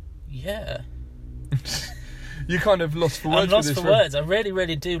 You kind of lost for words. I'm lost for words. I really,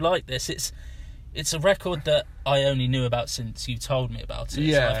 really do like this. It's a record that I only knew about since you told me about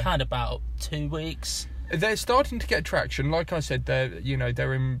it. So I've had about 2 weeks. They're starting to get traction. Like I said, they're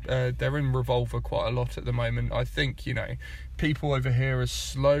in Revolver quite a lot at the moment. I think, you know, people over here are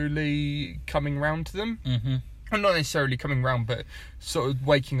slowly coming round to them. Mm-hmm. And not necessarily coming round, but sort of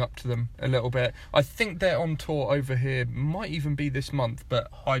waking up to them a little bit. I think they're on tour over here, might even be this month,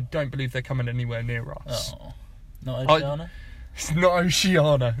 but I don't believe they're coming anywhere near us. Oh, not Oceana? It's not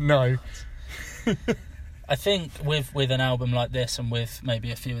Oceana, no. I think with an album like this, and with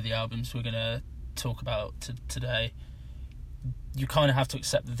maybe a few of the albums we're going to talk about today, you kind of have to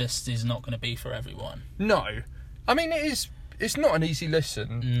accept that this is not going to be for everyone. No. I mean, it's not an easy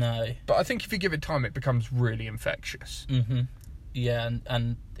listen. No. But I think if you give it time, it becomes really infectious. Mm-hmm. Yeah,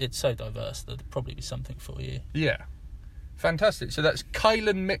 and it's so diverse that there'll probably be something for you. Yeah. Fantastic. So that's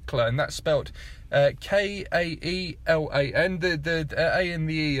Kaelan Mikla, and that's spelt Kaelan. The A and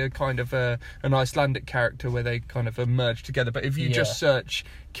the E are kind of an Icelandic character where they kind of merge together. But if you just search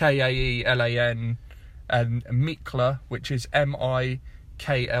Kaelan and Mikla, which is Mikla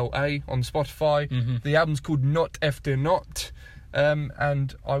on Spotify, the album's called Not Efter Not,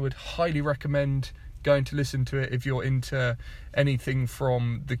 and I would highly recommend going to listen to it if you're into anything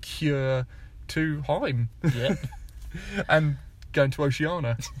from The Cure to Haim. Yeah. And going to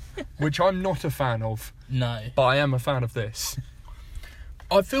Oceana, which I'm not a fan of. No. But I am a fan of this.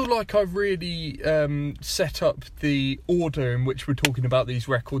 I feel like I've really set up the order in which we're talking about these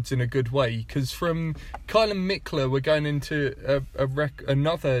records in a good way, because from Kaelan Mikla we're going into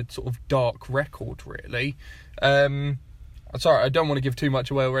another sort of dark record, really. Sorry, I don't want to give too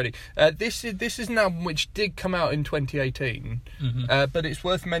much away already. This is an album which did come out in 2018, but it's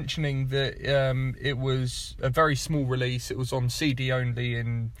worth mentioning that it was a very small release. It was on CD only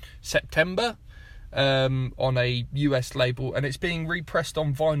in September, on a US label, and it's being repressed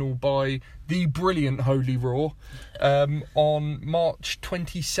on vinyl by the brilliant Holy Raw on March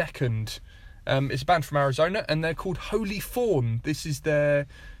 22nd. It's a band from Arizona, and they're called Holy Fawn. This is their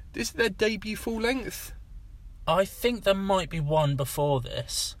debut full length. I think there might be one before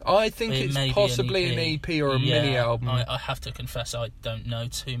this. I think it's possibly an EP or a mini album. I have to confess I don't know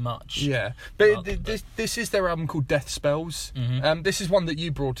too much. Yeah, but this is their album called Death Spells. This is one that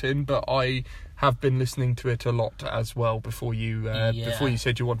you brought in, but I have been listening to it a lot as well before you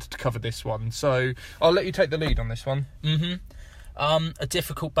said you wanted to cover this one. So I'll let you take the lead on this one. A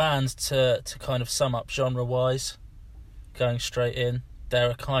difficult band to kind of sum up genre-wise, going straight in. They're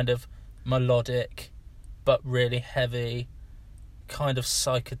a kind of melodic but really heavy, kind of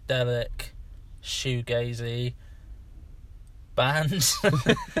psychedelic, shoegazy band.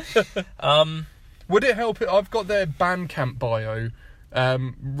 Would it help? I've got their Bandcamp bio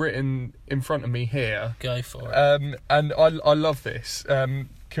written in front of me here. Go for it. And I love this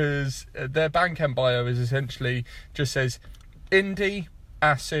because their Bandcamp bio is essentially just says indie,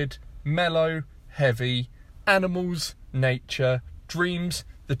 acid, mellow, heavy, animals, nature, dreams,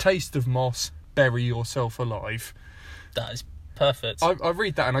 the taste of moss, bury yourself alive. That is perfect. I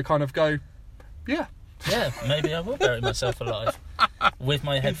read that and I kind of go, yeah. Yeah, maybe I will bury myself alive with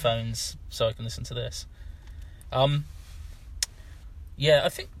my headphones so I can listen to this. Yeah, I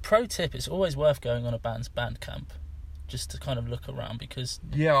think pro tip, it's always worth going on a band's Bandcamp just to kind of look around, because...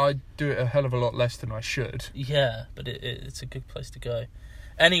 Yeah, I do it a hell of a lot less than I should. Yeah, but it's a good place to go.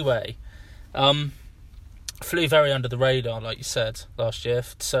 Anyway, flew very under the radar, like you said, last year.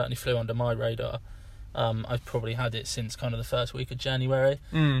 Certainly flew under my radar. I've probably had it since kind of the first week of January,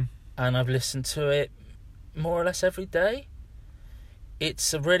 and I've listened to it more or less every day.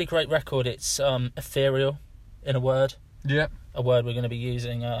 It's a really great record. It's ethereal, in a word. Yeah. A word we're going to be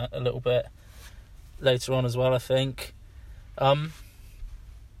using a little bit later on as well, I think.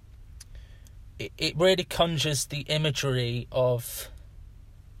 It really conjures the imagery of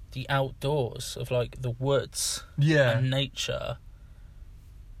the outdoors, of like the woods and nature,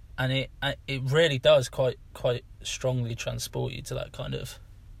 and it really does quite strongly transport you to that kind of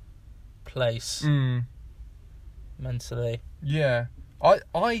place mentally. Yeah.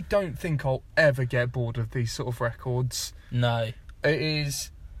 I don't think I'll ever get bored of these sort of records. No. It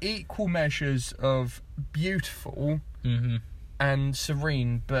is equal measures of beautiful and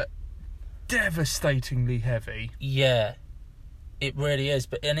serene, but devastatingly heavy. Yeah, it really is.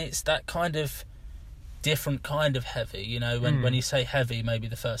 And it's that kind of different kind of heavy, you know, when you say heavy, maybe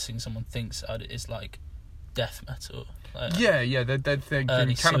the first thing someone thinks is like death metal. Like, they're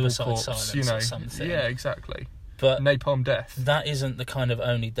thinking Cannibal Corpse, you know. Or something. Yeah, exactly. But Napalm Death. That isn't the kind of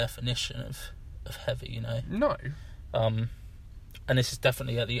only definition of heavy, you know. No. And this is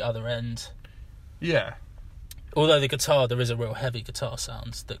definitely at the other end. Yeah. Although the guitar, there is a real heavy guitar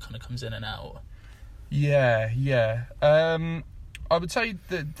sound that kind of comes in and out. Yeah. I would say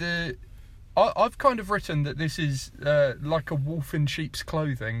that I've kind of written that this is like a wolf in sheep's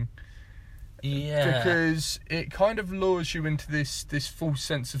clothing. Yeah. Because it kind of lures you into this false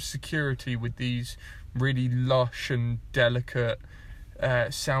sense of security with these really lush and delicate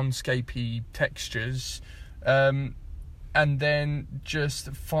soundscapey textures. And then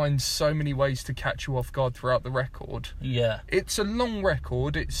just finds so many ways to catch you off guard throughout the record. Yeah. It's a long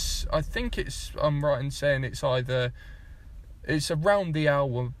record. I think I'm right in saying it's around the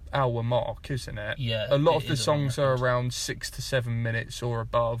hour mark, isn't it? Yeah. A lot of the songs are around 6 to 7 minutes or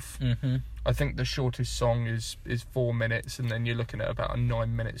above. Mm-hmm. I think the shortest song is 4 minutes, and then you're looking at about a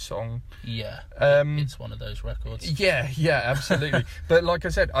 9-minute song. Yeah. It's one of those records. Yeah, absolutely. But like I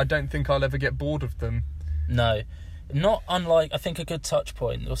said, I don't think I'll ever get bored of them. No. Not unlike, I think a good touch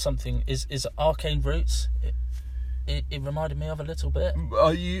point or something is Arcane Roots. It reminded me of a little bit.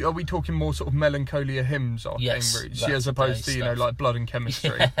 Are we talking more sort of melancholia hymns, Arcane Roots, as opposed to, you know, like Blood and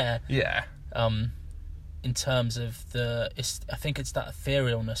Chemistry? Yeah. In terms of I think it's that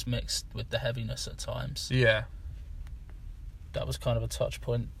etherealness mixed with the heaviness at times. Yeah. That was kind of a touch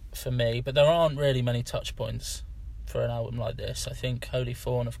point for me, but there aren't really many touch points for an album like this. I think Holy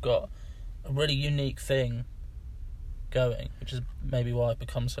Fawn have got a really unique thing going, which is maybe why I've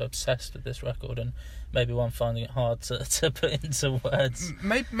become so obsessed with this record, and maybe why I'm finding it hard to put into words.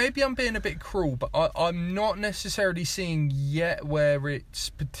 Maybe I'm being a bit cruel, but I'm not necessarily seeing yet where it's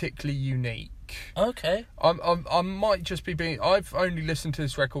particularly unique. Okay. I might just be being... I've only listened to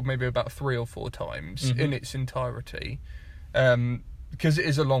this record maybe about 3 or 4 times in its entirety, because it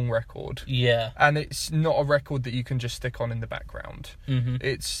is a long record. Yeah. And it's not a record that you can just stick on in the background. Mm-hmm.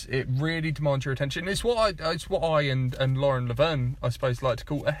 It really demands your attention. It's what I and Lauren Laverne, I suppose, like to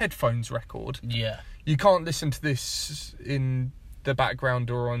call a headphones record. Yeah. You can't listen to this in the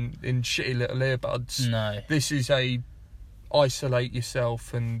background or in shitty little earbuds. No. This is a isolate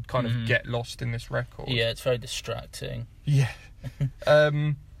yourself and kind of get lost in this record. Yeah, it's very distracting. Yeah.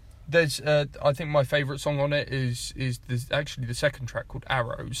 There's I think my favourite song on it is actually the second track called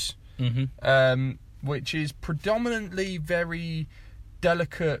Arrows, which is predominantly very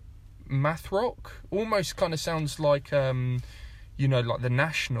delicate math rock. Almost kind of sounds like you know, like The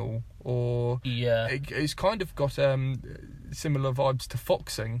National, or it's kind of got similar vibes to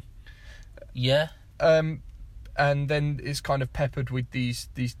Foxing. Yeah. And then it's kind of peppered with these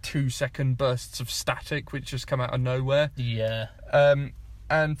 2-second bursts of static which just come out of nowhere. Yeah.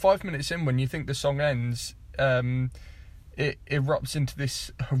 And 5 minutes in, when you think the song ends, it erupts into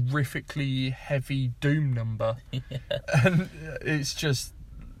this horrifically heavy doom number. Yeah. And it's just,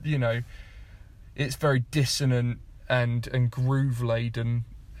 you know, it's very dissonant and groove laden,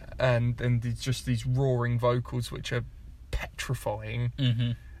 and it's just these roaring vocals which are petrifying.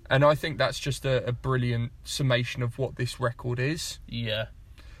 Mm-hmm. And I think that's just a brilliant summation of what this record is. Yeah.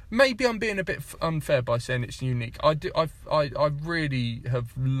 Maybe I'm being a bit unfair by saying it's unique. I really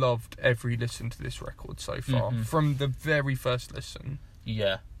have loved every listen to this record so far, from the very first listen.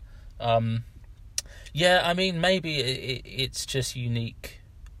 Yeah. Yeah, I mean, maybe it's just unique,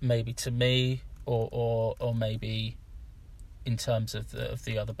 maybe to me, or maybe in terms of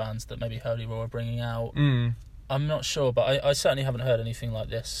the other bands that maybe Holy Roar are bringing out. I'm not sure, but I certainly haven't heard anything like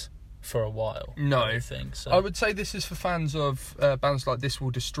this for a while. No. I think so. I would say this is for fans of bands like This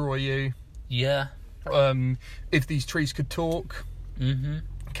Will Destroy You. Yeah. If These Trees Could Talk. Mm-hmm.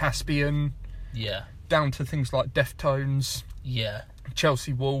 Caspian. Yeah. down to things like Deftones, Yeah.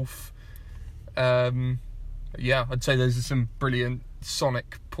 Chelsea Wolf. Yeah, I'd say those are some brilliant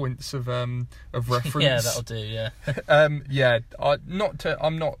sonic points of reference. Yeah, that'll do. Yeah. Yeah, I'm not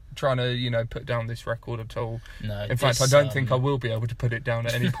trying to put down this record at all. No. In fact, I don't think I will be able to put it down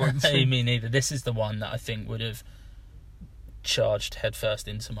at any point. Hey, me neither. This is the one that I think would have charged headfirst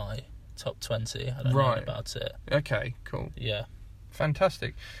into my top 20. I don't know about it. Okay, cool. Yeah.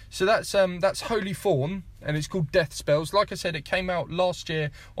 Fantastic. So that's Holy Fawn, and it's called Death Spells. Like I said, it came out last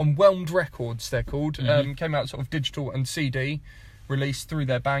year on Whelmed Records, they're called. Came out sort of digital and CD, released through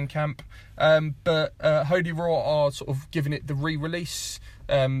their Bandcamp. But Holy Raw are sort of giving it the re-release,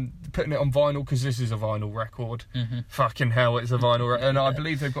 putting it on vinyl, because this is a vinyl record. Fucking hell, it's a vinyl record. And I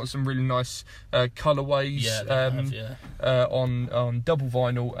believe they've got some really nice colourways on double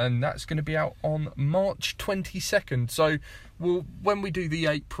vinyl, and that's going to be out on March 22nd. So when we do the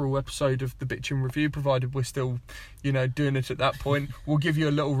April episode of the Bitchin' Review, provided we're still, doing it at that point, we'll give you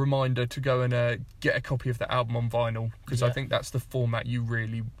a little reminder to go and get a copy of the album on vinyl, because I think that's the format you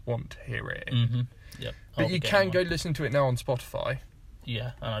really want to hear it in. Yep. But you can go listen to it now on Spotify.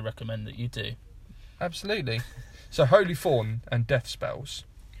 Yeah, and I recommend that you do. Absolutely. So Holy Fawn and Death Spells.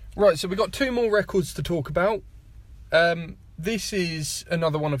 Right, so we've got 2 more records to talk about. This is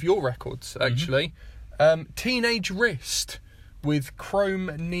another one of your records, actually. Teenage Wrist with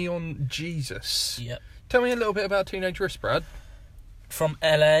Chrome Neon Jesus. Yep. Tell me a little bit about Teenage Wrist, Brad. From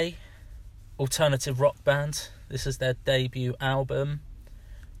LA, alternative rock band. This is their debut album.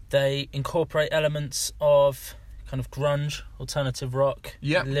 They incorporate elements of kind of grunge, alternative rock,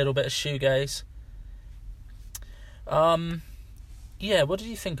 a little bit of shoegaze. Yeah, what did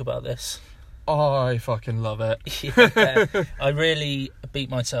you think about this? I fucking love it. Yeah, I really beat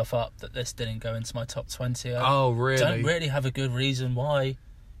myself up that this didn't go into my top 20. Oh, really? Don't really have a good reason why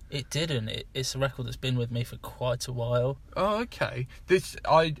it didn't. It's a record that's been with me for quite a while. Oh, okay.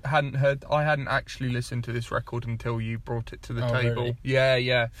 I hadn't actually listened to this record until you brought it to the table. Really?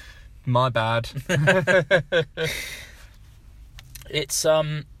 Yeah. My bad. It's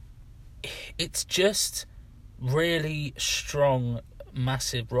just really strong,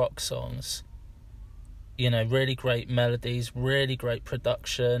 massive rock songs. Really great melodies, really great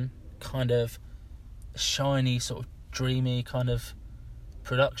production, kind of shiny, sort of dreamy kind of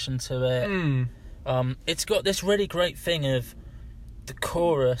production to it. It's got this really great thing of the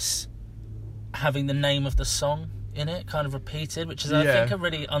chorus having the name of the song in it, kind of repeated, which is I think a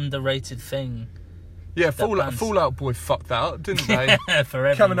really underrated thing. Yeah, Fall Out Boy fucked that up, didn't they? For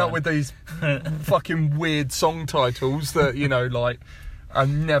everyone. Coming up with these fucking weird song titles that, like, are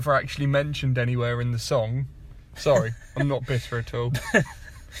never actually mentioned anywhere in the song. Sorry, I'm not bitter at all.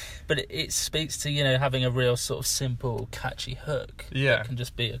 But it speaks to, having a real sort of simple, catchy hook. Yeah. That can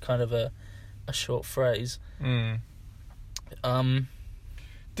just be a kind of a short phrase.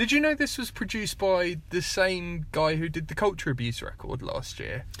 Did you know this was produced by the same guy who did the Culture Abuse record last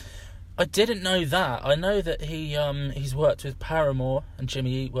year? I didn't know that. I know that he's worked with Paramore and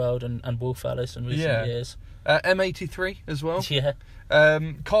Jimmy Eat World and Wolf Alice in recent years. M83 as well. Yeah.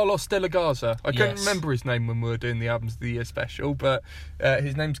 Carlos De La Garza. I couldn't remember his name when we were doing the Albums of the Year special, but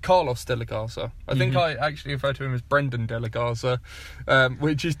his name's Carlos De La Garza. I think I actually refer to him as Brendan De La Garza,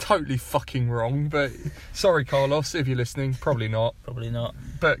 which is totally fucking wrong, but sorry, Carlos, if you're listening. Probably not.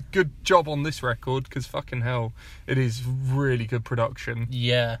 But good job on this record, because fucking hell, it is really good production.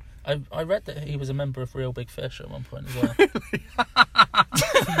 Yeah. I read that he was a member of Real Big Fish at one point as well.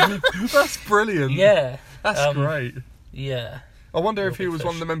 Really? That's brilliant. Yeah. That's great. Yeah. I wonder if he was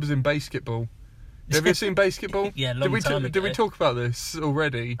one of the members in Basketball. Have you seen Basketball? Yeah, long time ago. Did we talk about this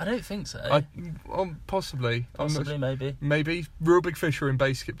already? I don't think so. Possibly. Maybe. Maybe. Real Big Fish are in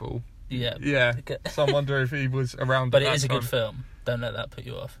Basketball. Yeah. Yeah. So I wonder if he was around. But it is a good film. Don't let that put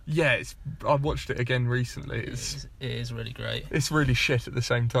you off. Yeah, I watched it again recently. It is really great. It's really shit at the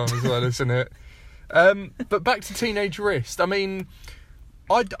same time as well, isn't it? But back to Teenage Wrist. I mean,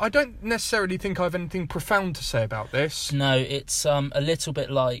 I don't necessarily think I have anything profound to say about this. No, it's a little bit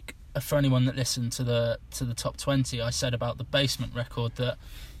like, for anyone that listened to the top 20, I said about the Basement record that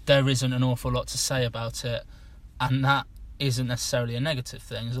there isn't an awful lot to say about it, and that isn't necessarily a negative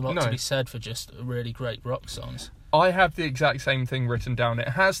thing. There's a lot to be said for just really great rock songs. I have the exact same thing written down. It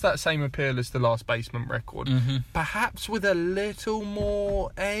has that same appeal as the last Basement record, perhaps with a little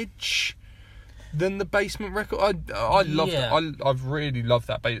more edge than the Basement record. I love that. I've really loved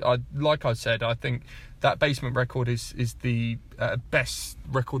that. Like I said, I think that Basement record is the best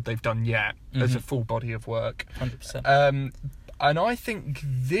record they've done yet as a full body of work. 100%. And I think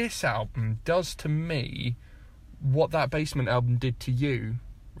this album does to me what that Basement album did to you,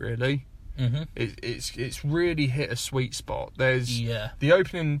 really. It's really hit a sweet spot. There's Yeah. the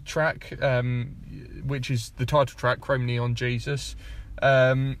opening track, which is the title track, Chrome Neon Jesus.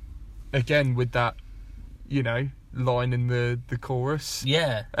 Again with that, line in the chorus.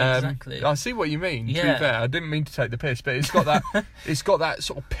 Yeah, exactly. I see what you mean. To Yeah. be fair, I didn't mean to take the piss, but it's got that it's got that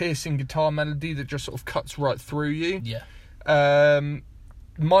sort of piercing guitar melody that just sort of cuts right through you. Yeah.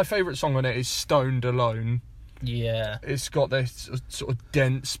 My favourite song on it is Stoned Alone. Yeah. It's got this sort of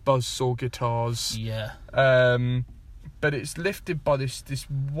dense buzzsaw guitars. Yeah. But it's lifted by this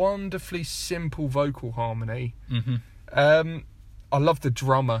wonderfully simple vocal harmony. I love the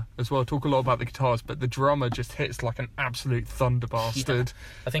drummer as well. I talk a lot about the guitars, but the drummer just hits like an absolute thunder bastard.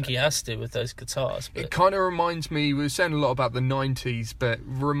 Yeah. I think he has to with those guitars. But... It kind of reminds me, we were saying a lot about the 90s, but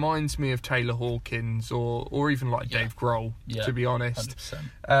reminds me of Taylor Hawkins or even like Dave Grohl, to be honest.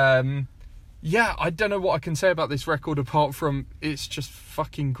 100%. I don't know what I can say about this record apart from it's just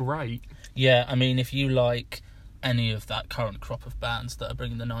fucking great. Yeah, I mean, if you like any of that current crop of bands that are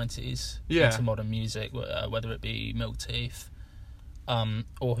bringing the 90s into modern music, whether it be Milk Teeth,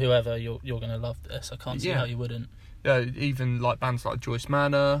 or whoever, you're going to love this. I can't see how you wouldn't. Even like bands like Joyce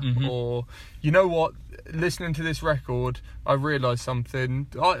Manor, or you know what? Listening to this record, I realised something.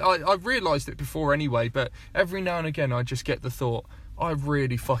 I realised it before anyway, but every now and again, I just get the thought, I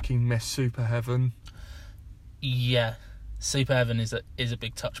really fucking miss Super Heaven. Yeah, Super Heaven is a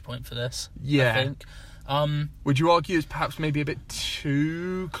big touch point for this. Yeah. I think. Would you argue it's perhaps maybe a bit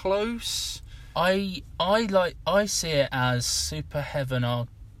too close? I see it as Super Heaven are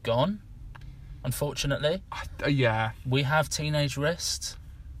gone, unfortunately. Yeah. We have Teenage Wrist.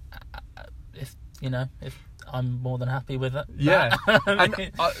 If I'm more than happy with it. Yeah.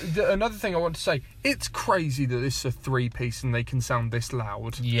 And another thing I want to say, it's crazy that this is a three-piece and they can sound this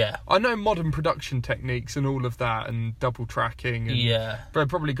loud. Yeah. I know modern production techniques and all of that and double tracking and but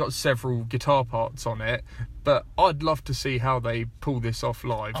probably got several guitar parts on it, but I'd love to see how they pull this off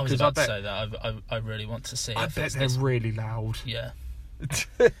live. I was about to say that. I really want to see. I bet they're really loud. Yeah.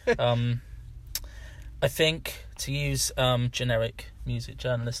 I think, to use generic music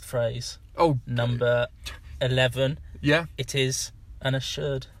journalist phrase, number 11. Yeah. It is an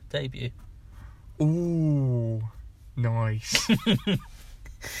assured debut. Ooh, nice.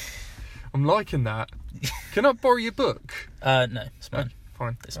 I'm liking that. Can I borrow your book? No, it's mine.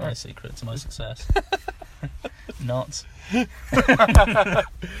 Fine. It's my secret to my success. Not.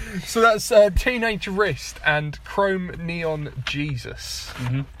 So that's Teenage Wrist and Chrome Neon Jesus.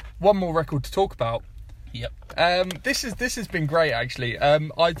 One more record to talk about. Yep. This has been great actually.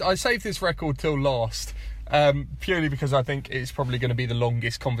 I saved this record till last. Purely because I think it's probably going to be the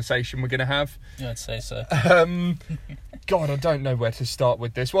longest conversation we're going to have. Yeah, I'd say so. God, I don't know where to start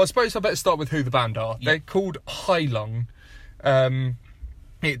with this. Well, I suppose I better start with who the band are. Yeah. They're called Heilung.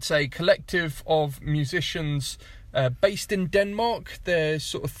 It's a collective of musicians based in Denmark. There's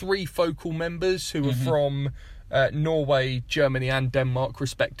sort of three focal members who are from Norway, Germany and Denmark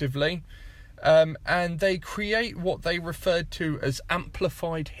respectively. And they create what they referred to as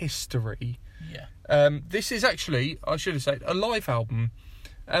amplified history. Yeah. This is actually, I should have said, a live album.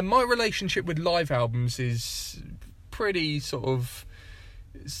 And my relationship with live albums is pretty sort of,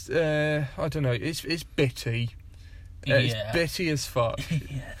 I don't know, it's bitty. It's bitty as fuck.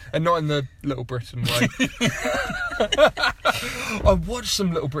 And not in the Little Britain way. I watched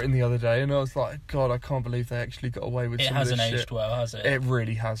some Little Britain the other day and I was like, God, I can't believe they actually got away with some of this shit. It hasn't aged well, has it? It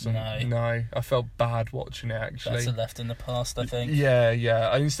really hasn't. No. I felt bad watching it, actually. Better left in the past, I think.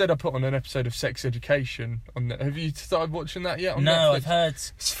 Yeah. Instead I put on an episode of Sex Education. Have you started watching that yet on Netflix? No, I've heard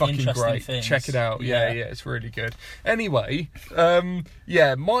it's fucking great. Things. Check it out. Yeah, it's really good. Anyway,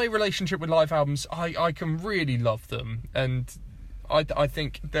 my relationship with live albums, I can really love them. And I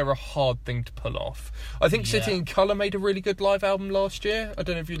think they're a hard thing to pull off. I think City in Colour made a really good live album last year. I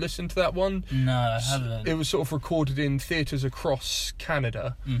don't know if you listened to that one. No, I haven't. It was sort of recorded in theatres across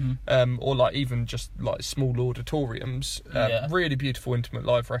Canada, or like even just like small auditoriums. Really beautiful, intimate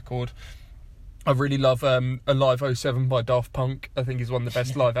live record. I really love Alive 07 by Daft Punk. I think is one of the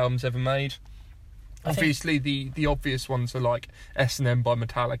best live albums ever made. Obviously, the obvious ones are like S&M by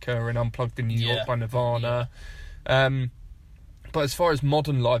Metallica and Unplugged in New York by Nirvana. But as far as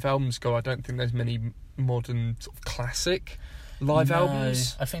modern live albums go, I don't think there's many modern sort of classic live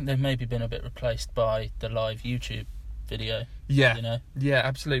albums. I think they've maybe been a bit replaced by the live YouTube video. Yeah, yeah,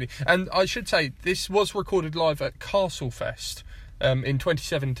 absolutely. And I should say, this was recorded live at Castlefest in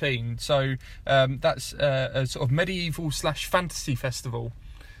 2017. So that's a sort of medieval/fantasy festival,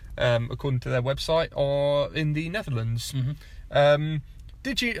 according to their website, or in the Netherlands.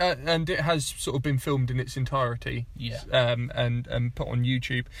 Did you? And it has sort of been filmed in its entirety. Yeah. And put on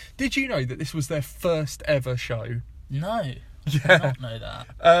YouTube. Did you know that this was their first ever show? No. Yeah. I did not know that.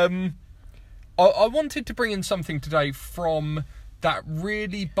 I wanted to bring in something today from that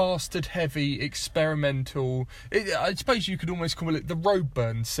really bastard heavy experimental. I suppose you could almost call it the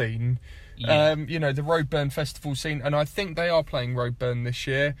Roadburn scene. Yeah. The Roadburn festival scene, and I think they are playing Roadburn this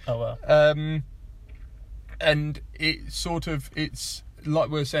year. Oh well. And it's like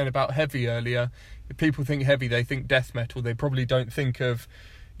we were saying about heavy earlier. If people think heavy, they think death metal. They probably don't think of,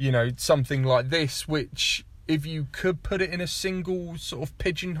 something like this, which if you could put it in a single sort of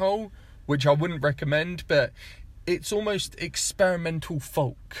pigeonhole, which I wouldn't recommend, but it's almost experimental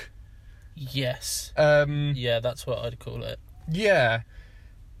folk. Yes. Yeah, that's what I'd call it. Yeah.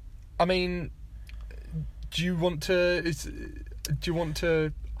 I mean, do you want to...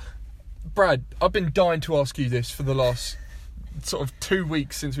 Brad, I've been dying to ask you this for the last sort of 2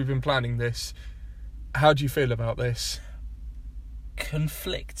 weeks since we've been planning this. How do you feel about this?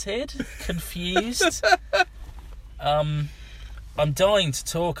 Conflicted? Confused? I'm dying to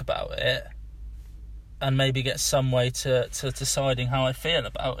talk about it and maybe get some way to deciding how I feel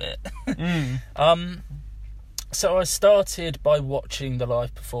about it. So I started by watching the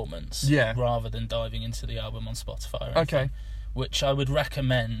live performance, rather than diving into the album on Spotify or anything, which I would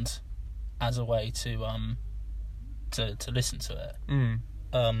recommend as a way to listen to it.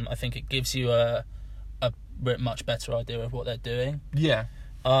 I think it gives you a much better idea of what they're doing. Yeah.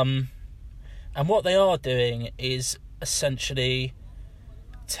 And what they are doing is essentially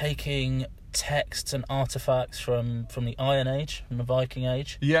taking texts and artifacts from the Iron Age, from the Viking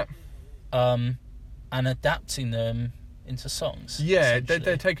Age. Yeah. And adapting them into songs. Yeah,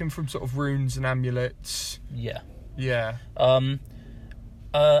 they're taken from sort of runes and amulets. Yeah. Yeah.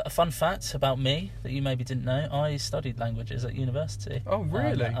 A fun fact about me that you maybe didn't know: I studied languages at university. Oh,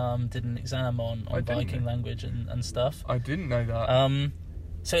 really? Did an exam on Viking language and stuff. I didn't know that.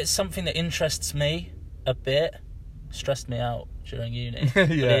 So it's something that interests me a bit. Stressed me out during uni.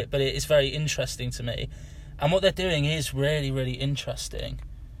 Yeah. But it is very interesting to me. And what they're doing is really, really interesting.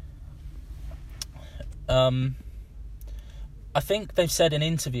 I think they've said in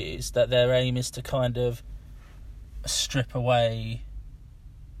interviews that their aim is to kind of strip away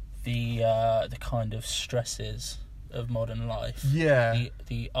the kind of stresses of modern life. Yeah.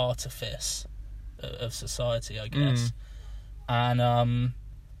 The artifice of society, I guess. And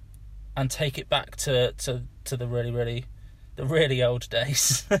take it back to the really old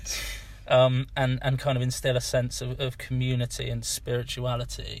days. And kind of instill a sense of community and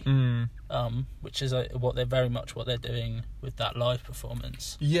spirituality, which is what they're doing with that live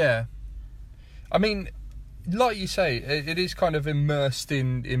performance. Yeah, I mean, like you say, it is kind of immersed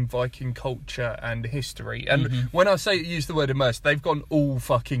in Viking culture and history. And when I use the word immersed, they've gone all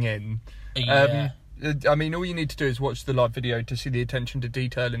fucking in. Yeah. I mean, all you need to do is watch the live video to see the attention to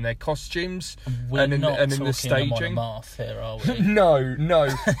detail in their costumes and in the staging. Monomath here, are we? No.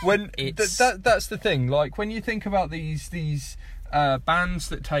 When that's the thing. Like when you think about these bands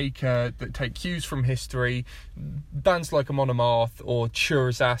that take cues from history, bands like a Monomath or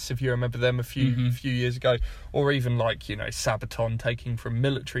Churazas, if you remember them a few years ago, or even like Sabaton taking from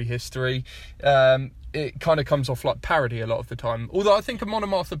military history. It kind of comes off like parody a lot of the time. Although I think a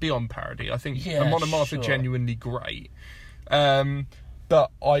Monomath are beyond parody. I think a Monomath are genuinely great.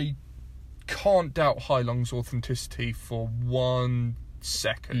 But I can't doubt Heilong's authenticity for 1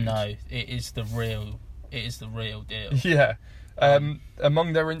 second. No, it is the real deal. Yeah.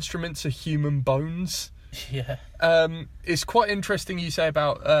 Among their instruments are human bones. Yeah. It's quite interesting you say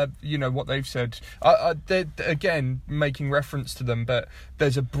about what they've said. They're again making reference to them, but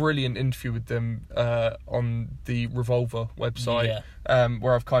there's a brilliant interview with them on the Revolver website,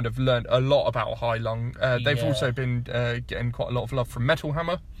 where I've kind of learned a lot about Heilong. They've also been getting quite a lot of love from Metal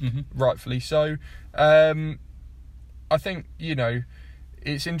Hammer, rightfully so. I think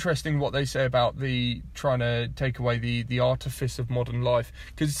it's interesting what they say about the trying to take away the artifice of modern life,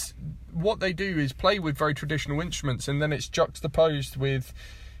 because what they do is play with very traditional instruments, and then it's juxtaposed with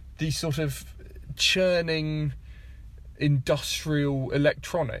these sort of churning industrial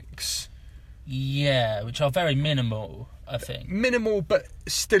electronics. Yeah, which are very minimal, I think. Minimal, but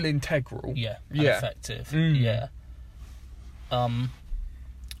still integral. Yeah, and effective. Yeah. And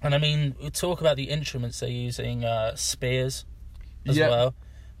I mean, we talk about the instruments they're using, spears as well.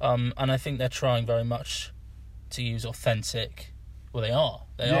 And I think they're trying very much to use authentic... Well,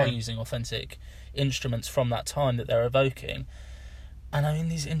 they are using authentic instruments from that time that they're evoking. And I mean,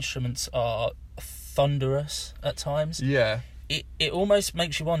 these instruments are thunderous at times. Yeah. it almost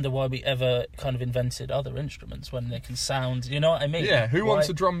makes you wonder why we ever kind of invented other instruments when they can sound. You know what I mean? Yeah. Who wants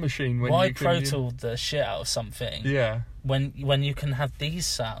a drum machine when why you can? Pro Tool the shit out of something? Yeah. When you can have these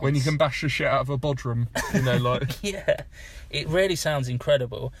sounds. When you can bash the shit out of a bodrum, like. Yeah, it really sounds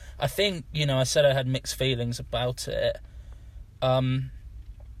incredible. I think, I said I had mixed feelings about it.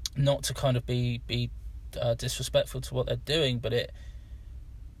 Not to kind of be disrespectful to what they're doing, but it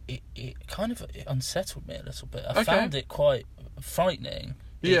kind of unsettled me a little bit. I found it quite frightening.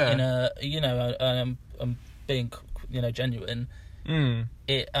 Yeah. I'm being genuine.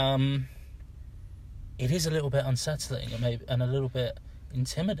 It is a little bit unsettling and a little bit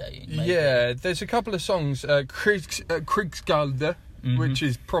intimidating. Maybe. Yeah, there's a couple of songs, Kriegsgalde, which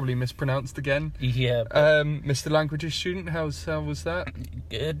is probably mispronounced again. Yeah. Mr. Languages student, how was that?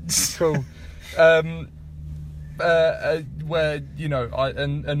 Good. Cool. Where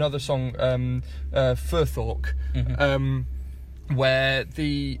another song, Furthork, where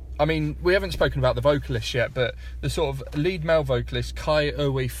we haven't spoken about the vocalist yet, but the sort of lead male vocalist Kai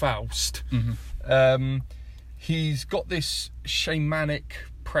Owe Faust, he's got this shamanic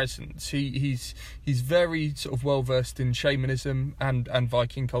presence. He's very sort of well versed in shamanism and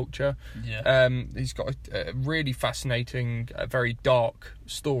Viking culture. Yeah. He's got a really fascinating, very dark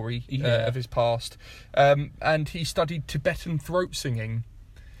story of his past. And he studied Tibetan throat singing.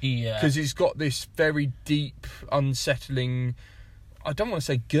 Yeah. Because he's got this very deep, unsettling, I don't want to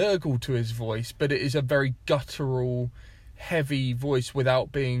say gurgle to his voice, but it is a very guttural, heavy voice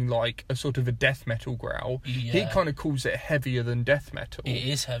without being like a sort of a death metal growl. Yeah. He kind of calls it heavier than death metal. It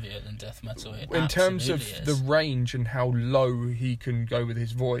is heavier than death metal. In terms of the range and how low he can go with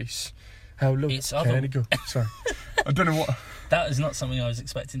his voice. How low can he go? Sorry. I don't know what... That is not something I was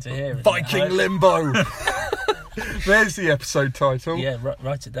expecting to hear. Viking Limbo! There's the episode title. Yeah,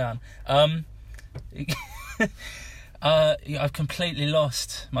 write it down. I've completely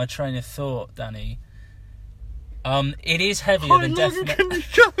lost my train of thought, Danny. It is heavier than death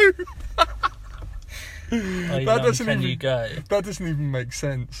metal. That doesn't even make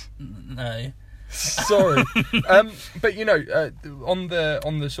sense. No. Sorry. But on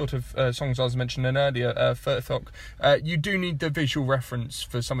the sort of songs I was mentioning earlier, Furthok, you do need the visual reference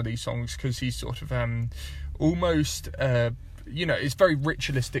for some of these songs, because he's sort of almost it's very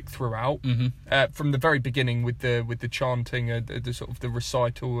ritualistic throughout, from the very beginning with the chanting, the sort of the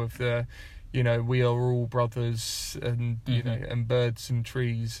recital of the we are all brothers, and and birds and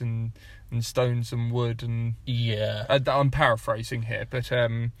trees and stones and wood, and I'm paraphrasing here, but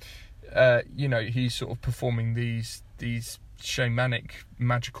he's sort of performing these shamanic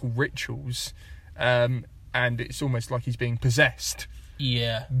magical rituals, and it's almost like he's being possessed.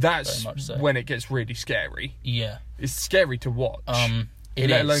 Yeah, that's very much so. When it gets really scary. Yeah, it's scary to watch,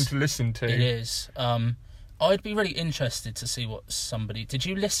 let alone to listen to. It is. I'd be really interested to see what somebody... Did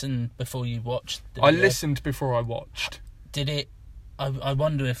you listen before you watched the video? I listened before I watched. Did it... I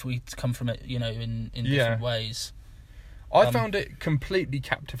wonder if we come from it, in different ways. I found it completely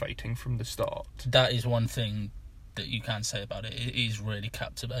captivating from the start. That is one thing that you can say about it. It is really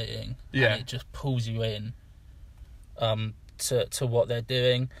captivating. Yeah. And it just pulls you in to what they're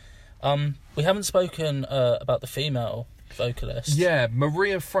doing. We haven't spoken about the female vocalist. Yeah,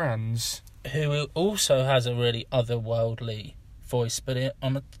 Maria Franz, who also has a really otherworldly voice, but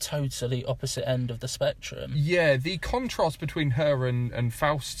on a totally opposite end of the spectrum. Yeah, the contrast between her and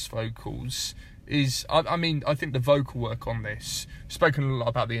Faust's vocals is... I think the vocal work on this... Spoken a lot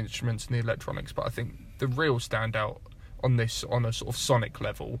about the instruments and the electronics, but I think the real standout on this, on a sort of sonic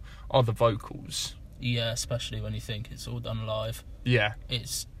level, are the vocals. Yeah, especially when you think it's all done live. Yeah.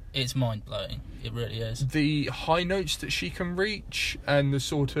 It's mind-blowing. It really is. The high notes that she can reach, and the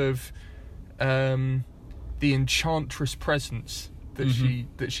sort of... the enchantress presence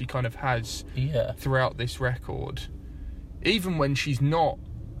that she kind of has throughout this record. Even when she's not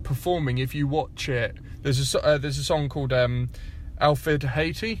performing, if you watch it, there's a song called Alfred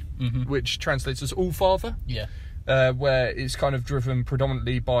Haiti, which translates as All Father. Yeah. Where it's kind of driven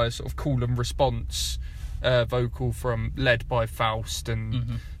predominantly by a sort of call and response vocal led by Faust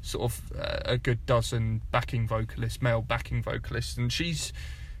and sort of a good dozen male backing vocalists, and she's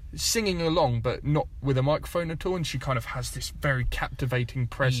singing along but not with a microphone at all, and she kind of has this very captivating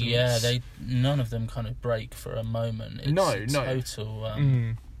presence. Yeah, none of them kind of break for a moment. It's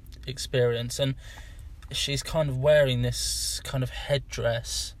total experience, and she's kind of wearing this kind of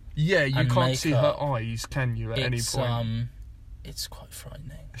headdress. Yeah, you can't makeup. See her eyes, can you, at any point? It's quite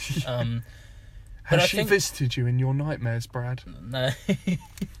frightening. Has she visited you in your nightmares, Brad? No.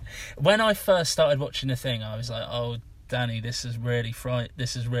 When I first started watching the thing, I was like, oh, Danny, this has really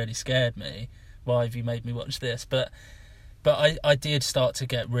scared me. Why have you made me watch this? But But I did start to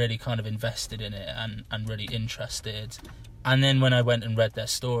get really kind of invested in it and really interested. And then when I went and read their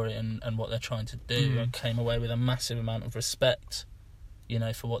story and what they're trying to do, I came away with a massive amount of respect, you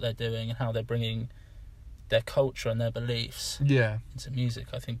know, for what they're doing and how they're bringing their culture and their beliefs into music.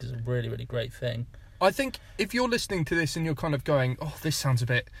 I think is a really, really great thing. I think if you're listening to this and you're kind of going, oh, this sounds a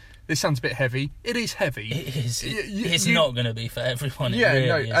bit heavy. It is heavy. It is. It's not going to be for everyone. Yeah,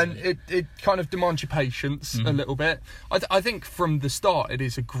 it really and it kind of demands your patience a little bit. I think from the start it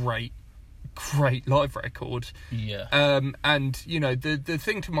is a great live record. Yeah. And you know the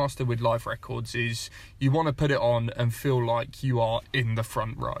thing to master with live records is you want to put it on and feel like you are in the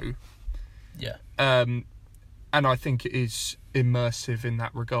front row. Yeah. And I think it is immersive in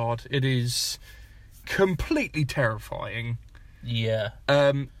that regard. It is completely terrifying. Yeah.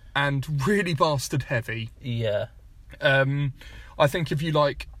 And really bastard heavy. Yeah. I think if you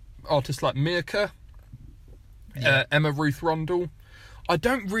like artists like Mirka, Emma Ruth Rundle, I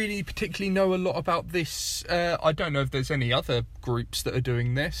don't really particularly know a lot about this. I don't know if there's any other groups that are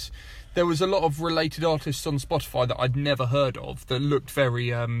doing this. There was a lot of related artists on Spotify that I'd never heard of that looked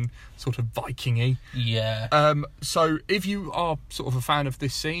very sort of Viking-y. Yeah. So if you are sort of a fan of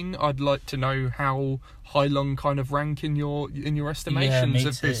this scene, I'd like to know how Hai Long kind of rank in your estimations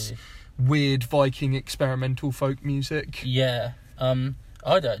of this weird Viking experimental folk music. Yeah.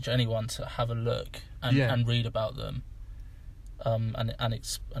 I'd urge anyone to have a look and read about them. And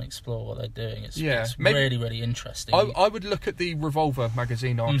explore what they're doing. It's really, really interesting. I would look at the Revolver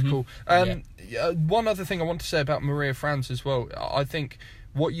magazine article. One other thing I want to say about Maria Franz as well. I think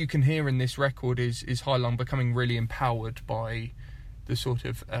what you can hear in this record is Hai Long becoming really empowered by the sort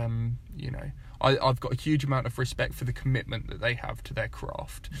of, I've got a huge amount of respect for the commitment that they have to their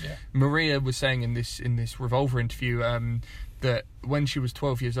craft. Yeah. Maria was saying in this Revolver interview that when she was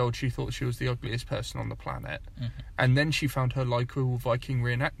 12 years old, she thought she was the ugliest person on the planet. And then she found her local Viking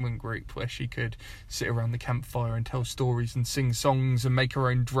reenactment group where she could sit around the campfire and tell stories and sing songs and make her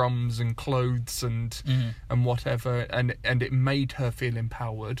own drums and clothes and whatever. And it made her feel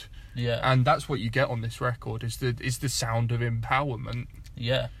empowered. Yeah. And that's what you get on this record is the sound of empowerment.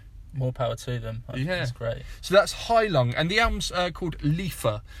 Yeah. More power to them. I think it's great. So that's Hai Long, and the album's called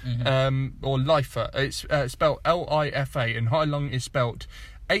Lifa, or Lifa. It's spelled Lifa, and Hai Long is spelled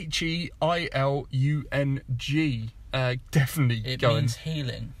Heilung. Definitely it going. means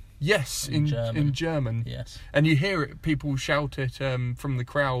healing. Yes, in German. Yes. And you hear it, people shout it from the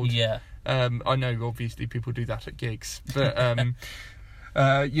crowd. Yeah. I know, obviously, people do that at gigs, but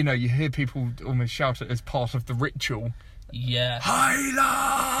you hear people almost shout it as part of the ritual. Yeah. Hai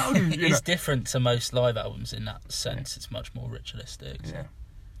Long! It's different to most live albums in that sense. It's much more ritualistic. So. Yeah.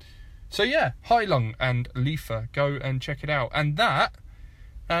 So Hai Long and Lifa, go and check it out. And that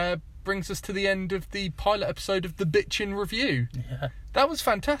brings us to the end of the pilot episode of the Bitchin' Review. Yeah. That was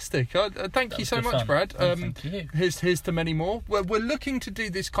fantastic. Thank you so much, fun. Brad. Thank you. Here's to many more. We're looking to do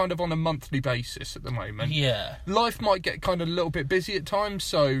this kind of on a monthly basis at the moment. Yeah. Life might get kind of a little bit busy at times,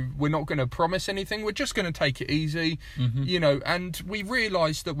 so we're not going to promise anything. We're just going to take it easy, and we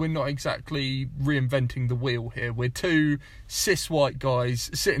realise that we're not exactly reinventing the wheel here. We're two cis white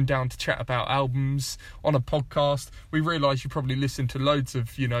guys sitting down to chat about albums on a podcast. We realise you probably listen to loads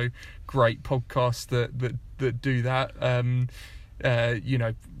of, great podcasts that do that.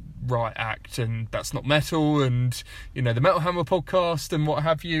 Riot Act and That's Not Metal and the Metal Hammer podcast and what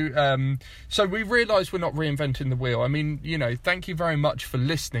have you, so we realise we're not reinventing the wheel. I mean, thank you very much for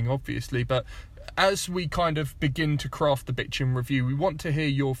listening, obviously, but as we kind of begin to craft the Bitchin' Review, we want to hear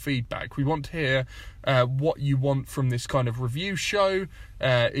your feedback. We want to hear what you want from this kind of review show.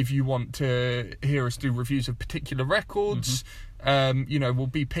 If you want to hear us do reviews of particular records, we'll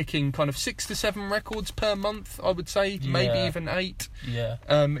be picking kind of 6 to 7 records per month, I would say, maybe even 8. Yeah.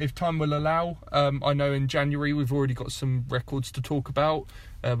 If time will allow. I know in January we've already got some records to talk about.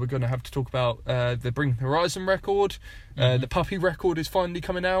 We're going to have to talk about the Bring Horizon record. The Puppy record is finally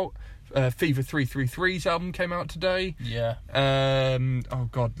coming out. Fever 333's album came out today. Yeah. Oh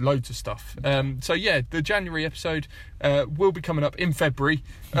God, loads of stuff. The January episode will be coming up in February.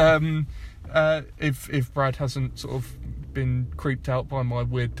 If Brad hasn't sort of been creeped out by my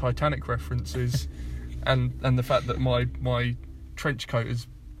weird Titanic references, and the fact that my trench coat has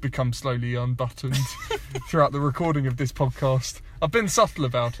become slowly unbuttoned throughout the recording of this podcast. I've been subtle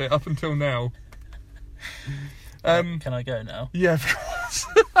about it up until now. Can I go now? Yeah, of course.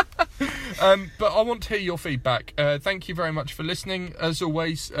 But I want to hear your feedback. Thank you very much for listening. As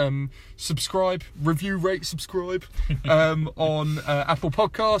always, subscribe, review, rate, subscribe on Apple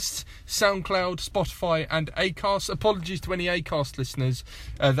Podcasts, SoundCloud, Spotify and Acast. Apologies to any Acast listeners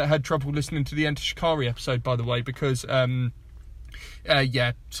that had trouble listening to the Enter Shikari episode, by the way, because some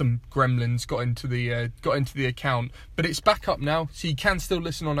gremlins got into the account, but it's back up now, so you can still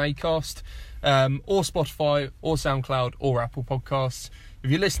listen on Acast, or Spotify, or SoundCloud, or Apple Podcasts. If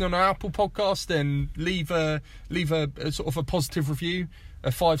you're listening on Apple Podcasts, then leave a sort of a positive review,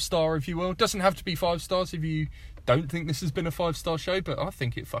 a 5-star if you will. It doesn't have to be 5 stars if you don't think this has been a 5-star show, but I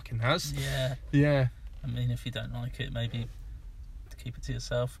think it fucking has. Yeah. I mean, if you don't like it, maybe keep it to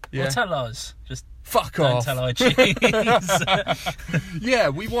yourself. Yeah. Or tell us. Just fuck off. Don't tell iTunes. Yeah,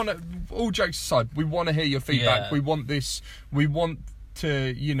 we want to. All jokes aside, we want to hear your feedback. Yeah. We want this. We want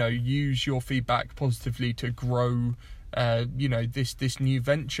to, use your feedback positively to grow. This new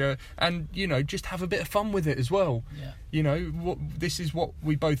venture, and just have a bit of fun with it as well. This is what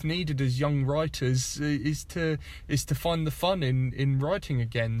we both needed as young writers, is to find the fun in writing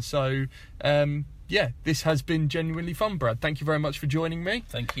again. So this has been genuinely fun, Brad. Thank you very much for joining me.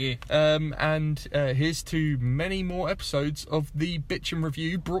 Thank you. And here's to many more episodes of the Bitchin'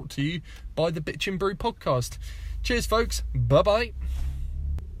 Review, brought to you by the Bitchin' Brew podcast. Cheers, folks. Bye bye.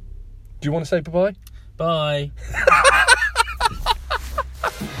 Do you want to say bye bye? Bye.